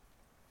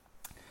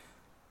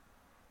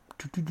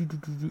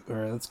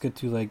right, let's get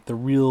to like the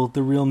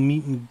real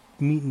meat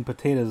and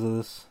potatoes of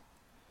this.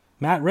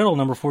 Matt Riddle,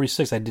 number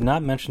 46. I did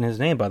not mention his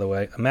name, by the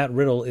way. Matt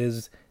Riddle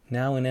is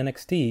now in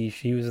NXT.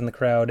 She was in the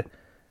crowd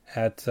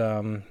at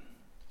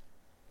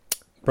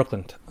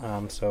Brooklyn.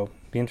 So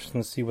be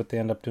interesting to see what they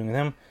end up doing with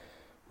him.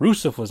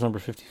 Rusev was number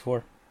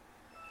 54.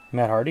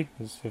 Matt Hardy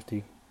was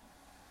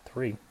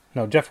 53.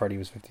 No, Jeff Hardy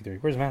was 53.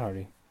 Where's Matt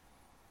Hardy?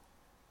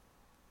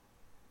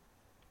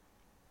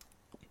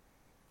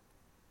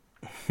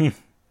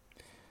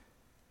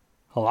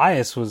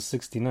 Elias was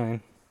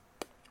 69.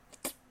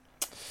 I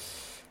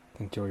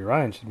think Joey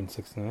Ryan should have been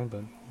 69,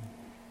 but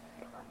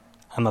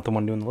I'm not the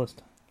one doing the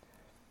list.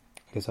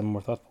 I guess I'm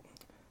more thoughtful.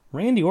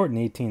 Randy Orton,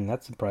 18.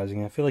 That's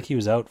surprising. I feel like he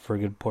was out for a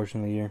good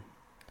portion of the year.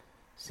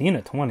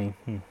 Cena, 20.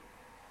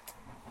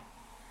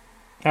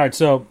 Alright,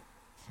 so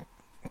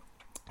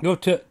go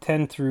to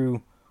 10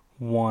 through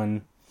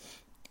 1.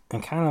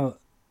 I'm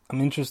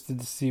interested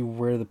to see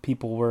where the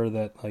people were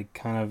that, like,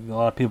 kind of, a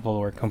lot of people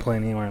were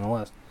complaining were on the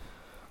list.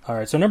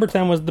 Alright, so number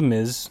 10 was The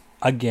Miz,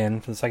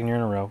 again, for the second year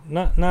in a row.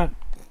 Not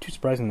too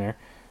surprising there.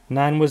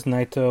 9 was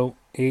Naito,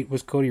 8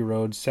 was Cody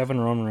Rhodes, 7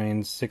 Roman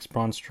Reigns, 6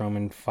 Braun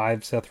Strowman,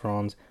 5 Seth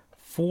Rollins,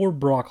 4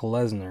 Brock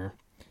Lesnar,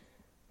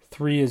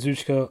 3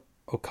 Azuchika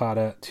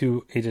Okada,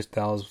 2 AJ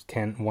Styles,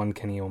 1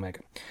 Kenny Omega.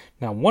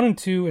 Now, 1 and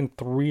 2 and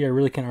 3, I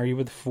really can't argue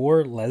with.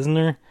 4,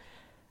 Lesnar,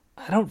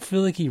 I don't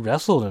feel like he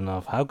wrestled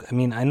enough.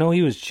 I know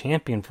he was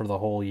champion for the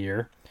whole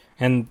year.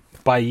 And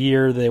by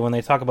year, when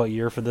they talk about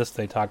year for this,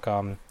 they talk,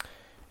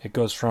 it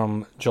goes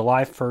from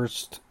July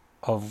 1st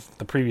of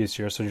the previous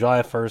year, so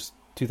July 1st,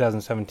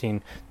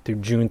 2017, through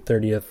June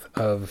 30th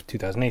of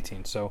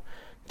 2018. So,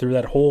 through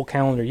that whole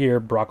calendar year,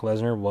 Brock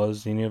Lesnar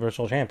was the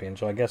Universal Champion.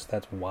 So I guess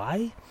that's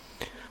why.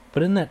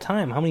 But in that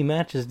time, how many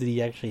matches did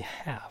he actually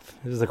have?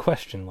 This is the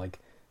question. Like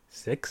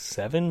 6,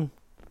 7?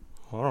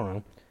 I don't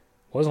know.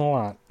 Wasn't a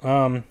lot.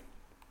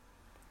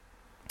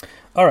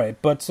 All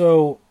right, but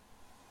so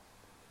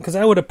because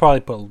I would have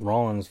probably put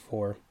Rollins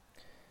for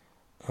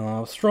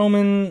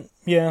Strowman.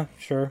 Yeah,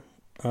 sure.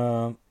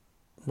 Roman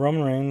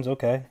Reigns,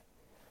 okay.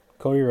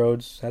 Cody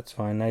Rhodes, that's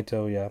fine.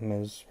 Naito, yeah.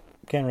 Miz,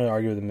 can't really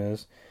argue with the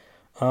Miz.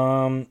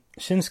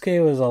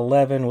 Shinsuke was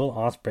 11. Will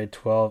Ospreay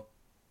 12.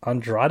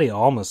 Andrade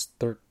almost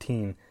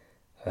 13.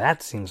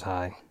 That seems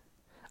high.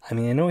 I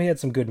mean, I know he had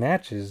some good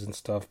matches and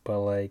stuff, but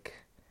like,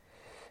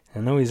 I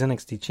know he's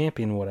NXT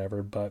champion,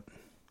 whatever, but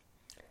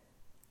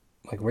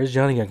like, where's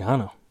Johnny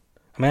Gargano?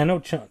 I mean, I know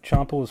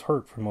Ciampa was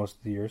hurt for most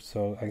of the year,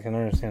 so I can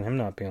understand him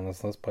not being on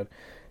this list, but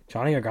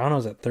Johnny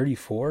Gargano's at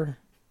 34?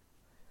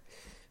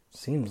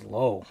 Seems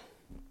low.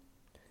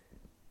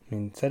 I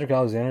mean, Cedric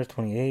Alexander's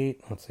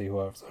 28. Let's see who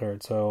else. All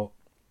right, so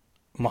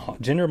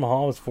Jinder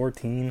Mahal was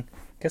 14.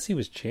 I guess he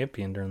was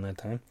champion during that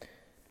time.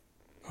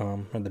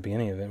 At the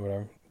beginning of it,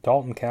 whatever.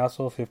 Dalton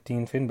Castle,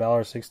 15. Finn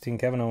Balor, 16.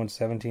 Kevin Owens,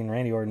 17.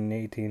 Randy Orton,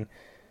 18.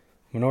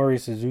 Minoru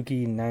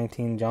Suzuki,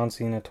 19. John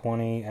Cena,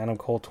 20. Adam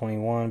Cole,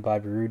 21.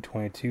 Bobby Roode,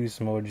 22.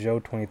 Samoa Joe,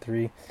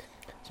 23.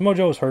 Samoa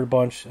Joe was hurt a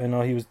bunch. I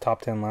know he was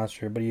top 10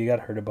 last year, but he got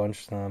hurt a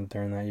bunch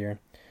during that year.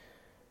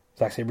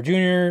 Zack Sabre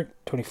Jr.,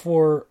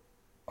 24.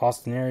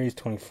 Austin Aries,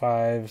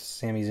 25.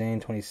 Sami Zayn,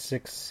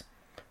 26.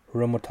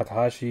 Hiromu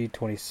Takahashi,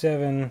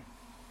 27.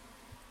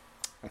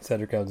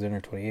 Cedric Alexander,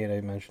 28.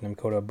 I mentioned him.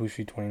 Kota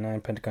Ibushi,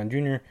 29. Pentagon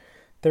Jr.,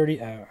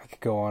 30. I could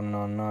go on and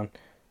on and on.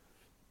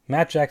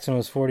 Matt Jackson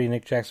was 40.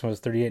 Nick Jackson was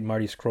 38.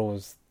 Marty Scurll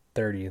was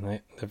 30. And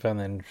I found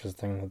that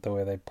interesting, the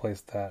way they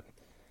placed that.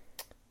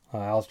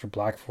 Aleister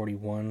Black,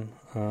 41.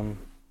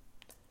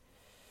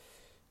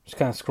 Just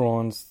kind of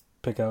scrolling,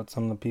 pick out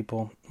some of the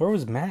people. Where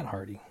was Matt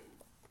Hardy?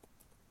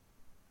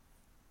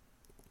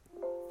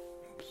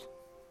 Oops.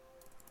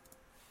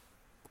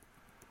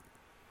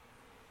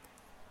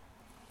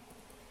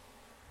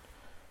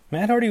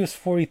 Matt Hardy was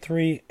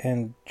 43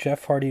 and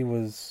Jeff Hardy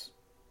was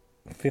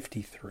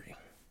 53.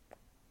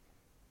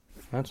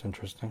 That's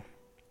interesting.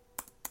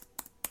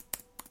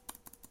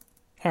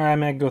 Alright, I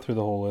might go through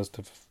the whole list,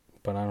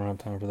 but I don't have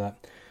time for that.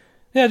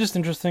 Yeah, just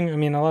interesting. I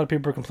mean, a lot of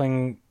people are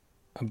complaining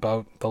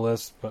about the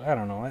list, but I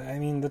don't know. I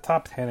mean, the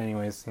top 10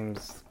 anyway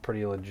seems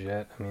pretty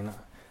legit. I mean,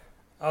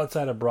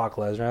 outside of Brock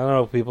Lesnar, I don't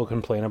know if people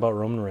complain about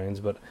Roman Reigns,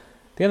 but at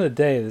the end of the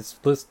day, this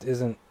list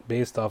isn't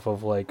based off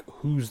of, like,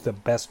 who's the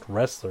best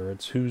wrestler.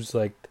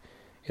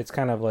 It's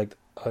kind of like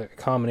a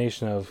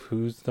combination of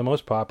who's the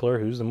most popular,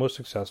 who's the most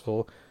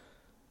successful,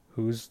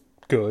 who's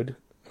good.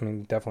 I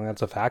mean, definitely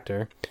that's a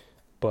factor.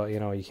 But,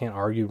 you know, you can't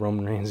argue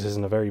Roman Reigns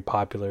isn't a very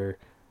popular,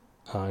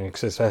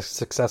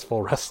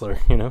 successful wrestler,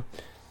 you know?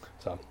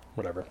 So,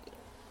 whatever.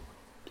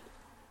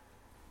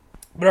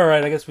 But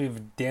alright, I guess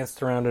we've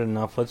danced around it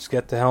enough. Let's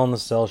get to Hell in a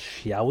Cell,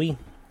 shall we?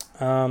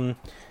 Now,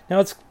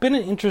 it's been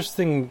an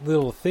interesting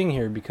little thing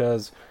here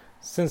because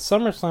since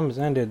SummerSlam has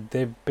ended,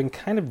 they've been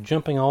kind of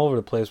jumping all over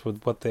the place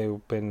with what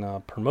they've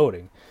been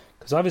promoting.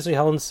 Because obviously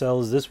Hell in a Cell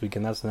is this week,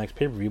 and that's the next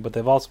pay-per-view, but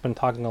they've also been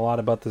talking a lot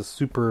about this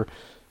Super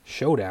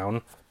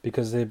Showdown,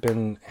 because they've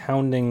been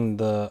hounding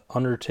the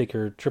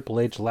Undertaker Triple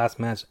H last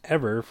match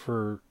ever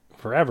for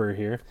forever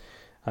here.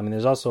 I mean,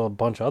 there's also a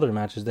bunch of other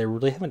matches they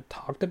really haven't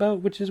talked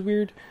about, which is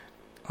weird,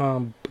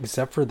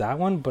 except for that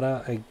one, but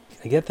I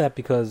get that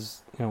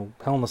because, you know,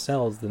 Hell in a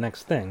Cell is the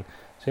next thing,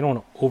 so you don't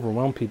want to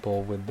overwhelm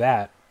people with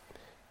that,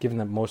 given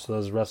that most of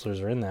those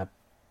wrestlers are in that,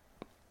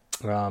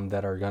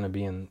 that are going to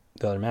be in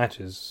the other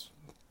matches,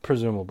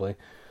 presumably.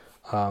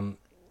 But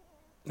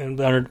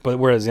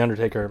whereas the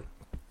Undertaker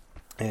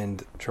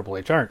and Triple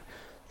H aren't.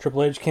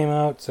 Triple H came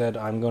out, said,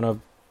 I want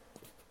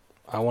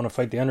to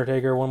fight the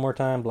Undertaker one more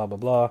time, blah, blah,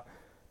 blah.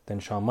 Then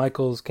Shawn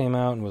Michaels came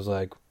out and was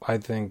like,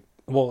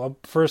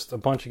 first a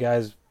bunch of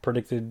guys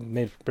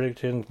made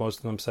predictions. Most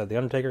of them said the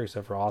Undertaker,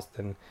 except for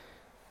Austin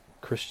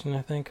Christian,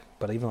 I think.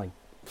 But even like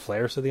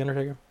Flair said the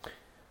Undertaker.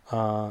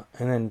 And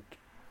then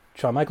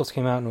Shawn Michaels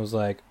came out and was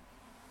like,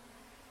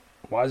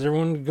 why is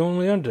everyone going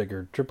with the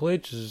Undertaker? Triple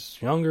H is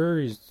younger,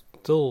 he's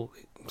still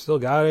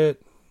got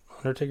it.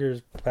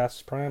 Undertaker's past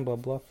his prime, blah,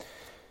 blah.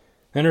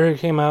 Undertaker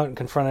came out and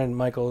confronted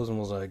Michaels and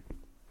was like,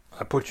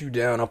 I put you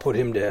down, I'll put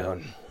him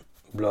down.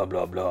 Blah,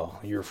 blah, blah.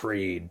 You're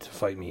afraid to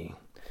fight me.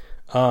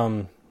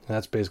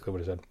 That's basically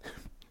what he said.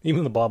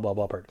 Even the blah, blah,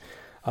 blah part.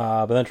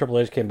 But then Triple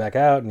H came back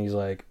out and he's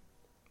like,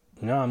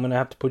 no, I'm going to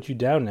have to put you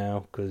down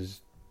now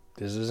because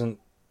this isn't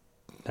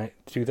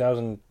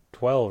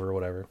 2012 or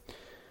whatever.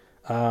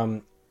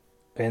 And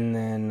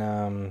then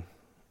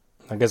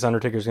I guess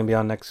Undertaker's going to be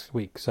on next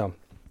week, so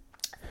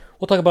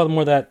we'll talk about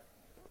more of that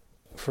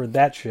for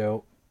that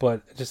show,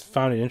 but I just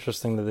found it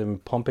interesting that they've been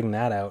pumping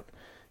that out,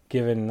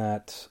 given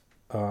that,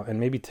 and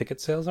maybe ticket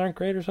sales aren't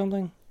great or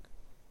something.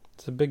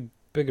 It's a big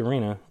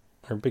arena,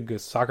 or big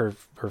soccer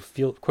or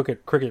field,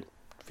 cricket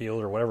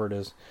field or whatever it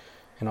is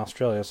in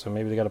Australia, so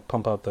maybe they got to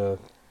pump out the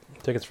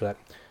tickets for that.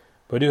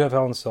 But we do have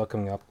Hell in a Cell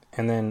coming up,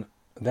 and then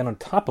on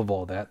top of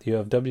all that, you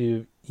have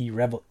WWE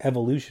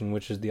Evolution,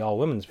 which is the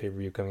all-women's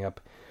pay-per-view coming up.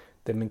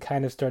 They've been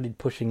kind of started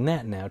pushing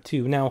that now,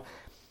 too. Now,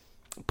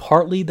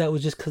 partly that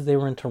was just because they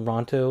were in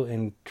Toronto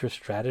and Trish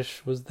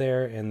Stratus was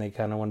there, and they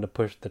kind of wanted to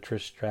push the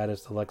Trish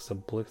Stratus-Alexa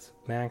Bliss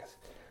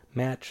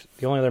match.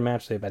 The only other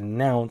match they've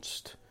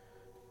announced,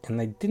 and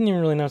they didn't even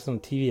really announce it on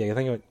TV, I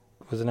think it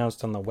was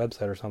announced on the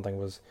website or something,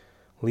 was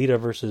Lita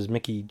versus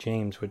Mickie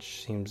James,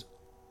 which seems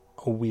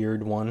a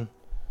weird one.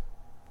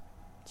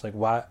 It's like,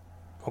 why?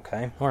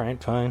 Okay,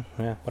 alright, fine,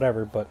 yeah,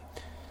 whatever, but...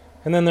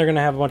 And then they're going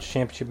to have a bunch of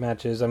championship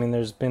matches. I mean,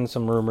 there's been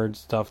some rumored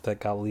stuff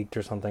that got leaked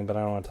or something, but I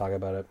don't want to talk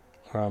about it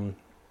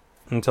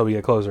until we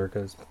get closer,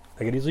 because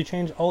I could easily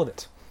change all of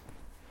it.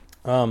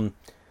 And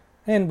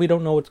we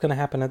don't know what's going to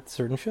happen at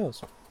certain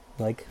shows,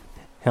 like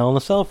Hell in a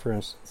Cell, for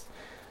instance.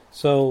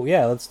 So,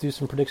 yeah, let's do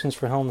some predictions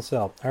for Hell in a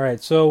Cell.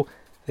 Alright, so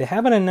they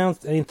haven't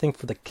announced anything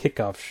for the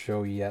kickoff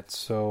show yet,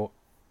 so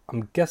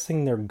I'm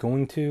guessing they're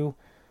going to.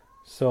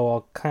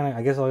 So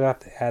I guess I'll have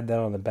to add that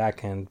on the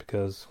back end,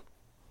 because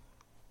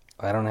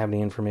I don't have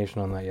any information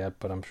on that yet,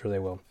 but I'm sure they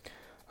will.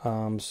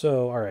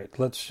 So, all right,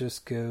 let's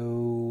just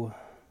go.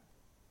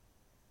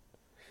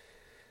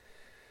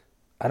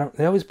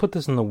 They always put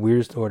this in the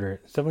weirdest order.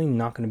 It's definitely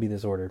not going to be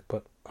this order,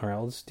 but all right,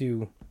 let's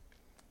do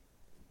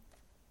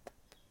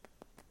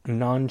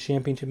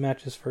non-championship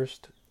matches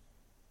first.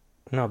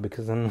 No,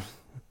 because then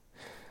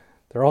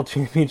they're all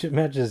championship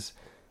matches.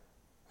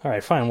 All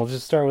right, fine. We'll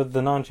just start with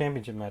the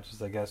non-championship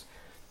matches, I guess.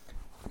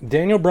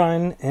 Daniel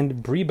Bryan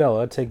and Brie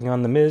Bella taking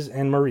on The Miz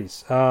and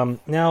Maurice.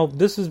 Now,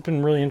 this has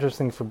been really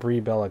interesting for Brie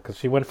Bella because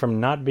she went from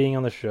not being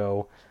on the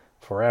show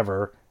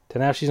forever to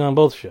now she's on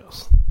both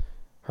shows.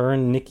 Her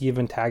and Nikki have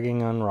been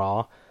tagging on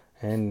Raw,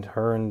 and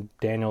her and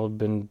Daniel have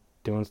been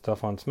doing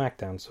stuff on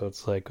SmackDown. So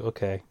it's like,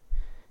 okay,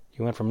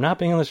 you went from not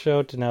being on the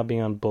show to now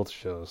being on both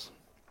shows.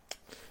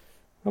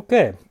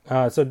 Okay,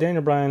 so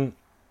Daniel Bryan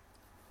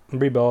and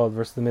Brie Bella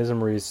versus The Miz and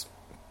Maurice.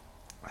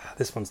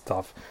 This one's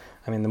tough.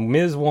 I mean, The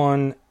Miz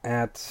won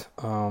at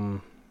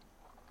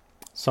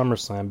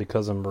SummerSlam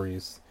because of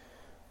Maurice,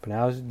 but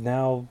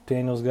now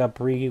Daniel's got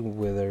Brie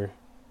with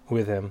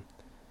him.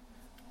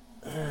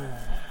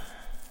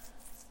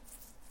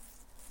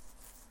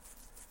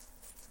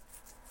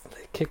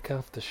 They kick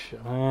off the show.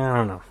 I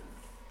don't know.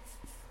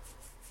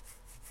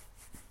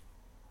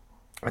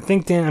 I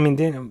think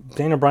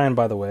Daniel Bryan,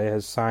 by the way,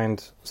 has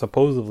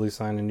supposedly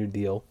signed a new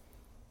deal.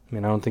 I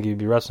mean, I don't think he'd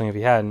be wrestling if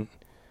he hadn't.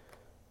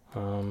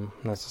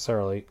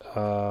 Necessarily.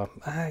 I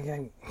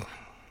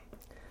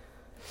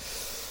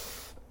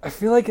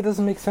feel like it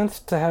doesn't make sense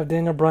to have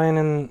Daniel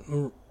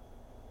Bryan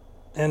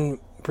and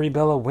Brie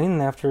Bella win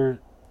after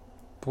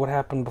what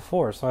happened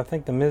before. So I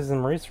think The Miz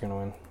and Maurice are going to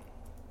win.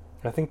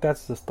 I think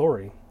that's the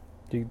story.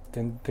 They're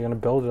going to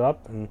build it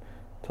up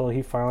until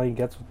he finally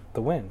gets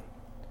the win.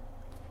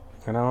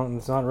 And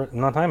I'm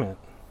not timing it.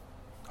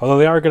 Although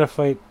they are going to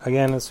fight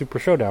again at Super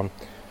Showdown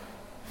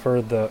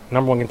for the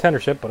number one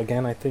contendership. But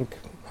again,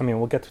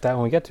 we'll get to that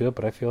when we get to it,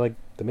 but I feel like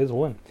The Miz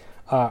will win.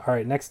 All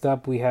right, next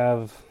up we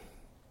have...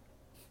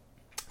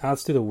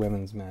 let's do the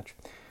women's match.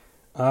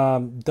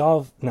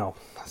 No,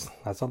 that's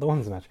not the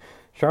women's match.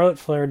 Charlotte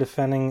Flair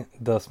defending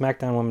the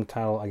SmackDown Women's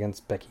title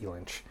against Becky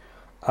Lynch.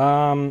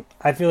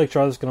 I feel like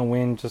Charlotte's going to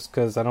win just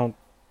because I don't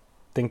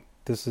think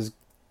this is...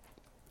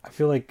 I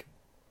feel like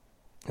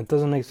it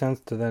doesn't make sense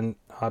to then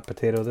hot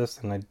potato this,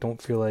 and I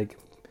don't feel like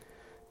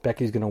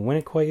Becky's going to win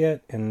it quite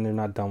yet, and they're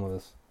not done with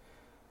this.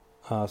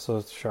 So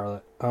it's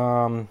Charlotte.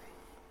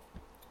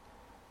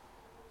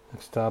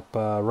 Next up,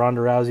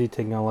 Ronda Rousey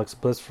taking on Alexa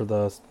Bliss for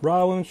the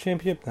Raw Women's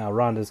Championship. Now,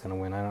 Ronda's going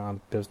to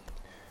win. There's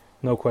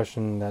no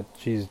question that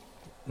she's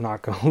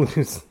not going to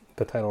lose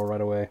the title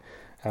right away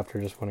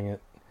after just winning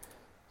it.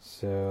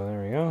 So,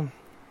 there we go.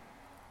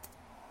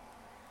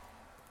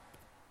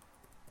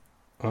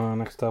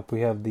 Next up,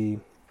 we have the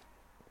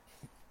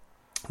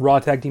Raw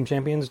Tag Team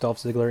Champions, Dolph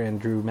Ziggler and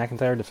Drew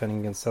McIntyre, defending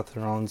against Seth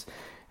Rollins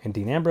and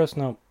Dean Ambrose.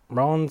 Now,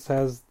 Rollins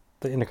has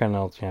the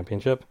Intercontinental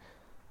Championship.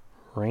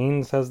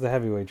 Reigns has the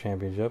Heavyweight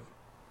Championship.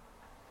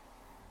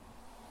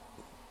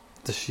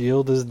 The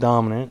Shield is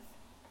dominant.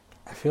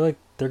 I feel like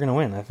they're going to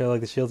win. I feel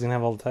like the Shield's going to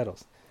have all the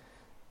titles.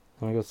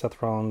 I'm going to go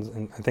Seth Rollins,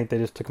 and I think they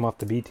just took him off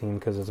the B team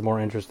because it's a more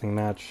interesting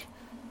match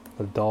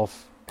with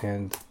Dolph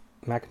and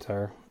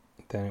McIntyre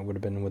than it would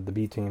have been with the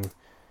B team.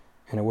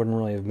 And it wouldn't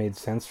really have made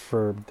sense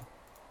for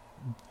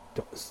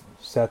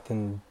Seth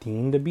and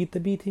Dean to beat the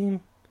B team.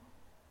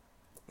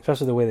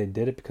 Especially the way they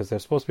did it, because they're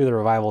supposed to be the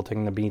Revival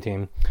taking the B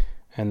team,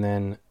 and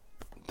then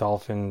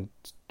Dolph and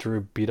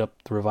Drew beat up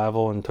the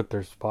Revival and took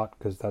their spot,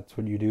 because that's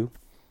what you do.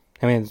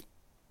 I mean,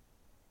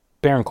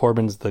 Baron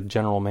Corbin's the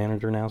general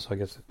manager now, so I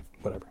guess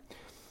whatever.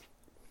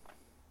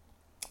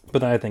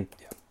 But I think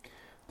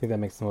that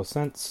makes the most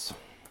sense.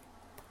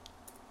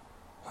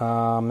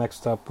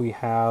 Next up, we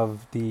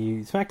have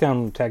the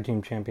SmackDown Tag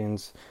Team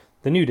Champions,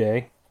 The New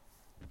Day,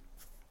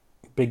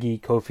 Big E,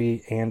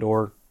 Kofi, and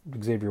or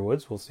Xavier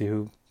Woods. We'll see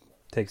who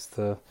taking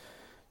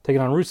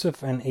on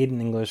Rusev and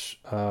Aiden English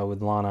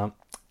with Lana.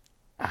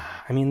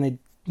 I mean, the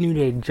New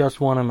Day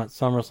just won him at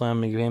SummerSlam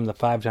and became the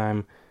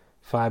five-time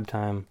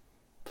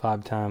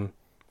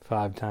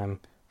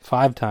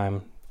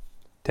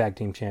tag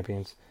team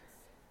champions.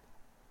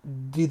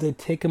 Do they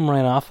take him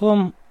right off of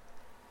him?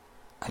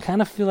 I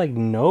kind of feel like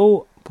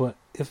no, but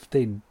if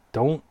they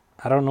don't,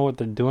 I don't know what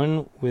they're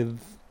doing with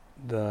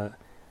the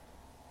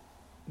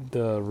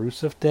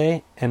Rusev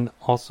Day, and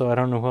also I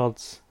don't know who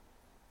else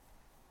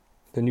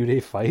the New Day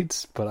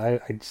fights, but I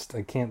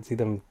can't see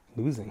them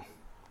losing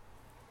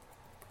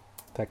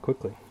that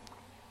quickly.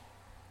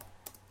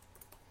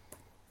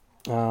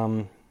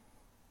 Alright,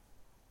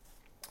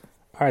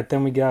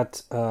 then we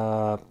got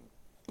Hell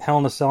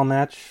in a Cell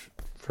match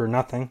for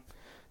nothing.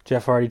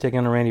 Jeff Hardy taking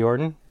on Randy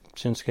Orton.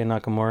 Shinsuke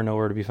Nakamura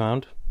nowhere to be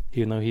found,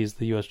 even though he's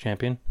the U.S.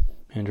 champion.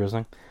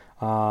 Interesting.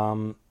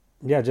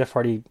 Jeff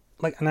Hardy,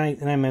 and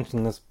I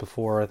mentioned this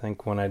before, I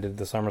think, when I did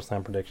the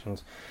SummerSlam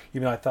predictions.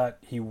 Even though I thought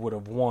he would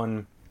have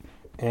won,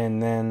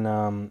 and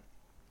then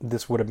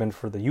this would have been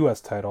for the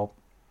U.S. title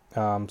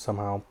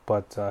somehow,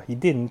 but he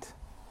didn't,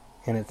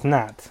 and it's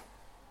not.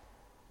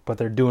 But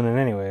they're doing it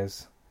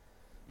anyways.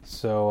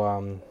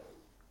 So,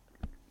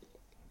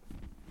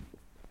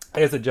 I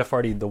guess that Jeff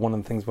Hardy, one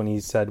of the things when he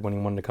said when he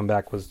wanted to come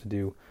back was to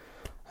do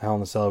Hell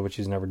in a Cell, which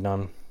he's never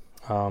done.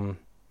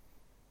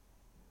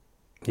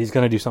 He's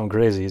going to do something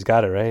crazy. He's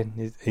got it, right?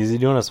 Is he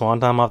doing a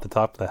swanton off the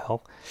top of the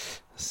Hell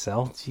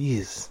Cell?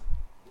 Jeez.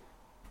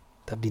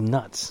 That'd be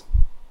nuts.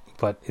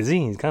 But is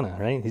he? He's gonna,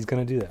 right? He's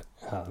going to do that.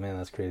 Oh, man,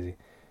 that's crazy.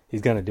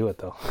 He's going to do it,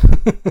 though.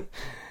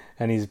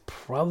 And he's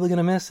probably going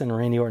to miss, and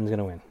Randy Orton's going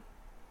to win.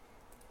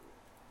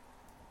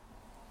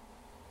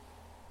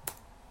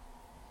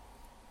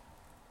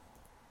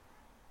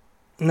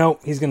 No,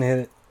 he's going to hit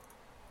it.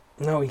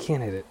 No, he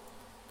can't hit it.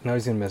 No,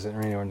 he's going to miss it, and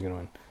Randy Orton's going to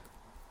win.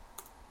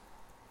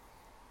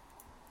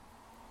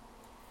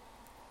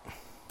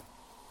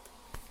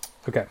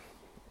 Okay.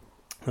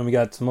 Then we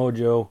got Samoa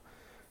Joe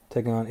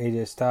taking on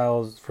AJ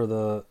Styles for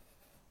the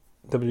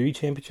WWE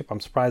Championship. I'm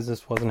surprised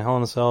this wasn't Hell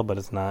in a Cell, but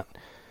it's not.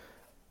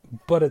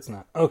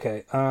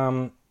 Okay.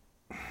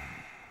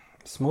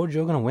 Samoa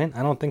Joe gonna win?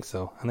 I don't think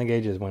so. I think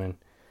AJ's winning.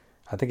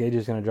 I think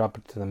AJ's gonna drop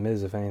it to the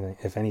Miz if anything.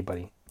 If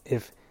anybody.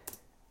 If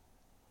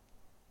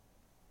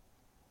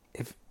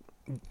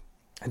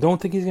I don't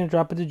think he's gonna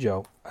drop it to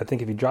Joe. I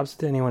think if he drops it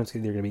to anyone, it's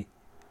either gonna be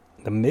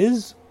the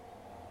Miz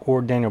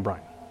or Daniel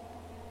Bryan.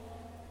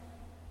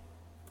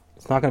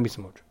 It's not gonna be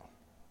Samoa Joe.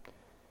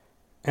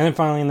 And then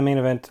finally, in the main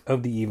event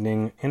of the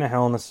evening, in a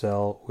Hell in a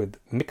Cell, with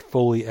Mick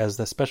Foley as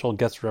the special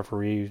guest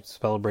referee,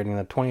 celebrating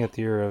the 20th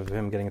year of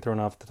him getting thrown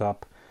off the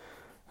top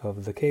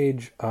of the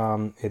cage.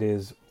 It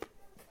is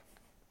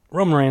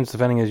Roman Reigns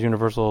defending his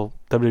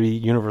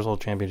WWE Universal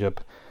Championship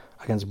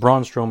against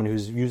Braun Strowman,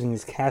 who's using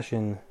his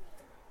cash-in,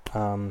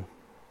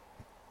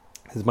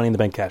 his Money in the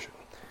Bank cash-in.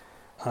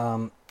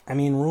 I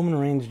mean, Roman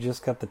Reigns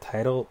just got the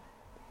title.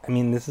 I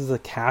mean, this is a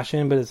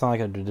cash-in, but it's not like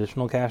a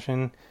traditional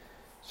cash-in.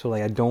 So,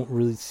 like, I don't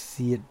really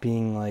see it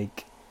being,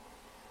 like...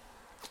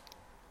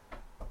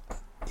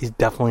 He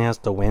definitely has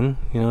to win,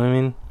 you know what I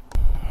mean?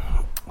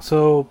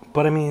 So,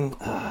 but I mean...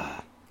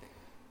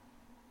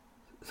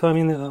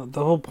 the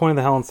whole point of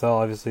the Hell in a Cell,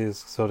 obviously, is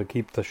so to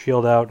keep the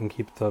Shield out and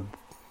keep the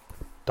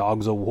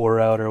Dogs of War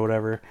out or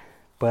whatever.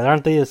 But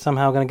aren't they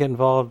somehow going to get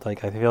involved?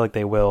 Like, I feel like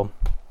they will.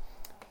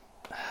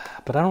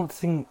 But I don't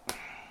think...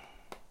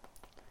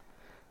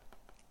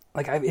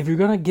 Like, if you're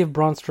going to give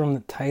Braun Strowman the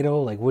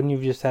title, like, wouldn't you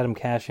have just had him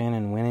cash in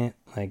and win it,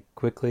 like,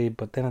 quickly?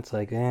 But then it's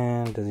like,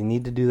 does he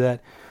need to do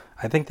that?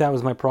 I think that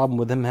was my problem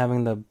with him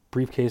having the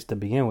briefcase to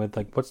begin with.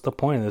 Like, what's the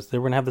point of this? They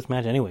were going to have this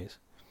match anyways.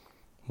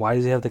 Why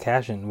does he have the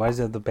cash in? Why does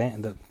he have the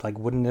band? Like,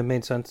 wouldn't it have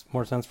made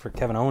more sense for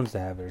Kevin Owens to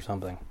have it or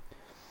something?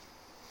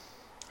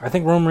 I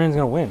think Roman Reigns is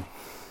going to win.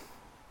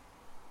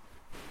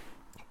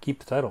 Keep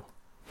the title.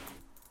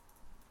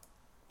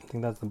 I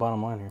think that's the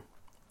bottom line here.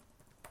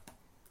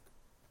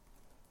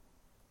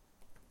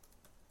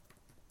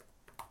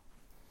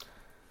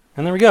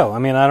 And there we go. I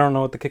mean, I don't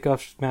know what the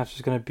kickoff match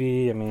is going to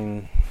be. I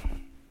mean,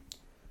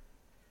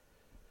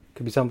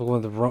 could be something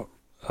with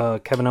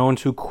Kevin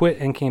Owens, who quit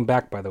and came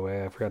back, by the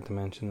way. I forgot to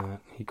mention that.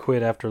 He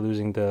quit after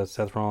losing to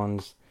Seth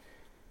Rollins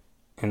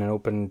in an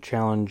open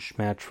challenge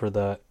match for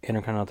the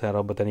Intercontinental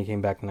title, but then he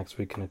came back next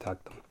week and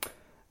attacked them.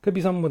 Could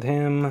be something with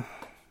him.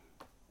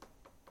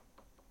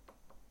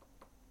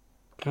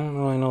 I don't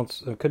really know.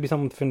 It could be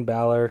something with Finn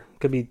Balor.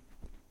 Could be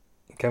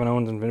Kevin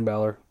Owens and Finn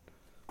Balor.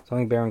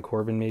 Something Baron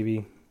Corbin,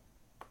 maybe.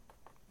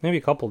 Maybe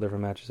a couple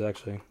different matches,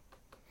 actually. I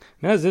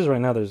mean, as it is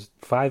right now, there's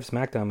 5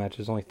 SmackDown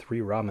matches, only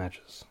 3 Raw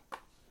matches.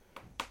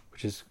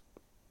 Which is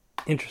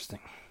interesting.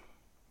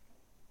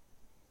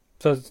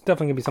 So it's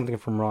definitely going to be something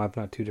from Raw, if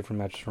not 2 different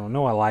matches from Raw.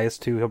 No Elias,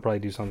 too. He'll probably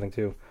do something,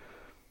 too.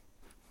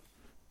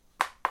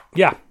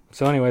 Yeah.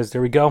 So anyways,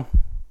 there we go.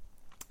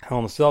 Hell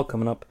in a Cell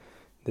coming up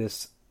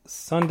this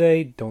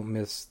Sunday. Don't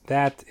miss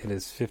that. It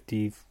is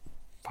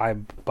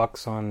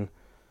 $55 on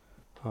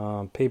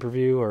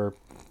pay-per-view or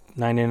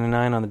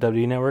 $9.99 on the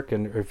WWE Network,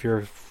 and if you're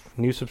a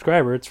new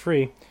subscriber, it's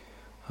free.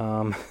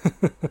 And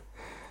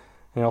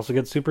you also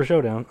get Super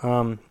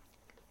Showdown.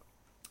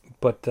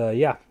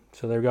 Yeah,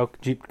 so there we go.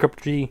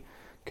 Triple G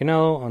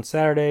Canelo on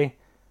Saturday.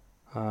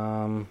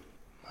 I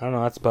don't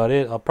know, that's about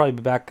it. I'll probably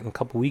be back in a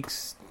couple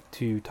weeks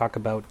to talk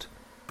about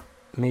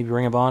maybe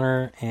Ring of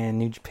Honor and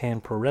New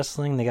Japan Pro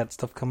Wrestling. They got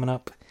stuff coming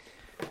up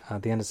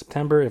at the end of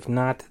September. If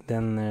not,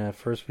 then the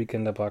first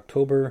weekend of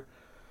October.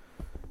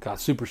 Got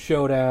Super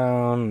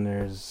Showdown.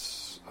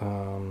 There's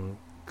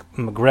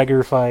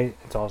McGregor fight.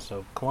 It's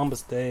also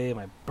Columbus Day,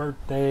 my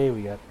birthday.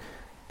 We got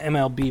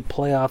MLB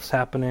playoffs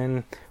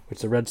happening,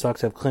 which the Red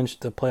Sox have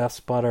clinched the playoff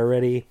spot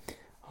already.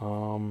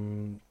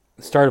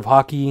 Start of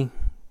hockey.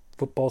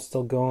 Football's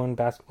still going.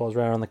 Basketball's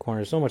right around the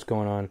corner. So much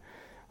going on.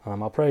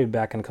 I'll probably be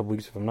back in a couple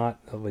weeks. If I'm not,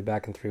 I'll be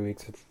back in 3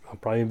 weeks. I'll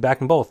probably be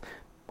back in both.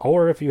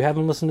 Or if you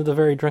haven't listened to the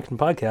Very Drunken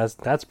podcast,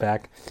 that's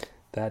back.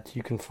 That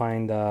you can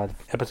find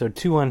episode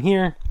 2 on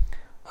here.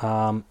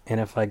 And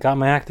if I got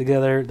my act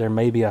together, there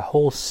may be a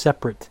whole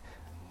separate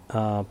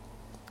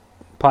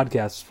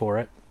podcast for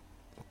it.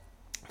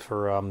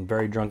 For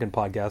Very Drunken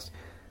Podcast.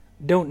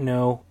 Don't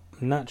know.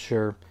 Not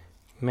sure.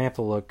 May have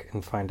to look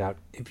and find out.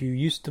 If you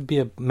used to be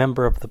a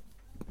member of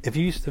if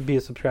you used to be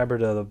a subscriber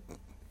to the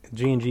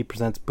G&G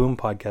Presents Boom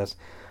podcast,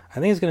 I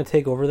think it's going to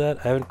take over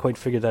that. I haven't quite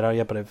figured that out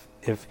yet, but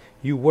if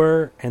you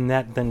were and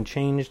that then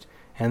changed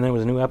and there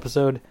was a new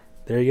episode,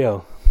 there you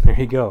go. There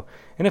you go.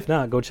 And if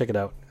not, go check it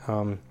out.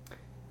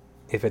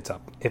 If it's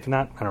up. If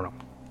not, I don't know.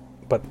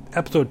 But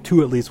episode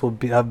 2 at least will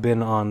have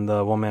been on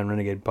the One Man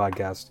Renegade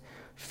podcast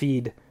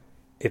feed.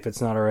 If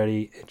it's not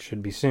already, it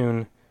should be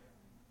soon.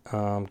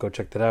 Go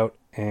check that out.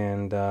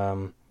 And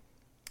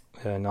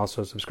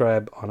also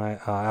subscribe on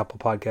Apple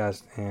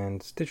Podcast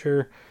and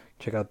Stitcher.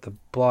 Check out the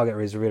blog at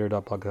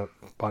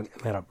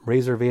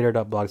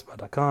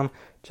razorvader.blogspot.com.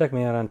 Check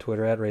me out on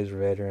Twitter at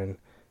razorvader. And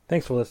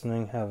thanks for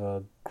listening. Have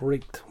a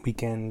great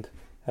weekend.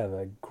 Have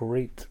a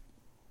great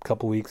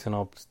couple weeks, and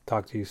I'll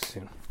talk to you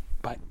soon.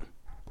 Bye.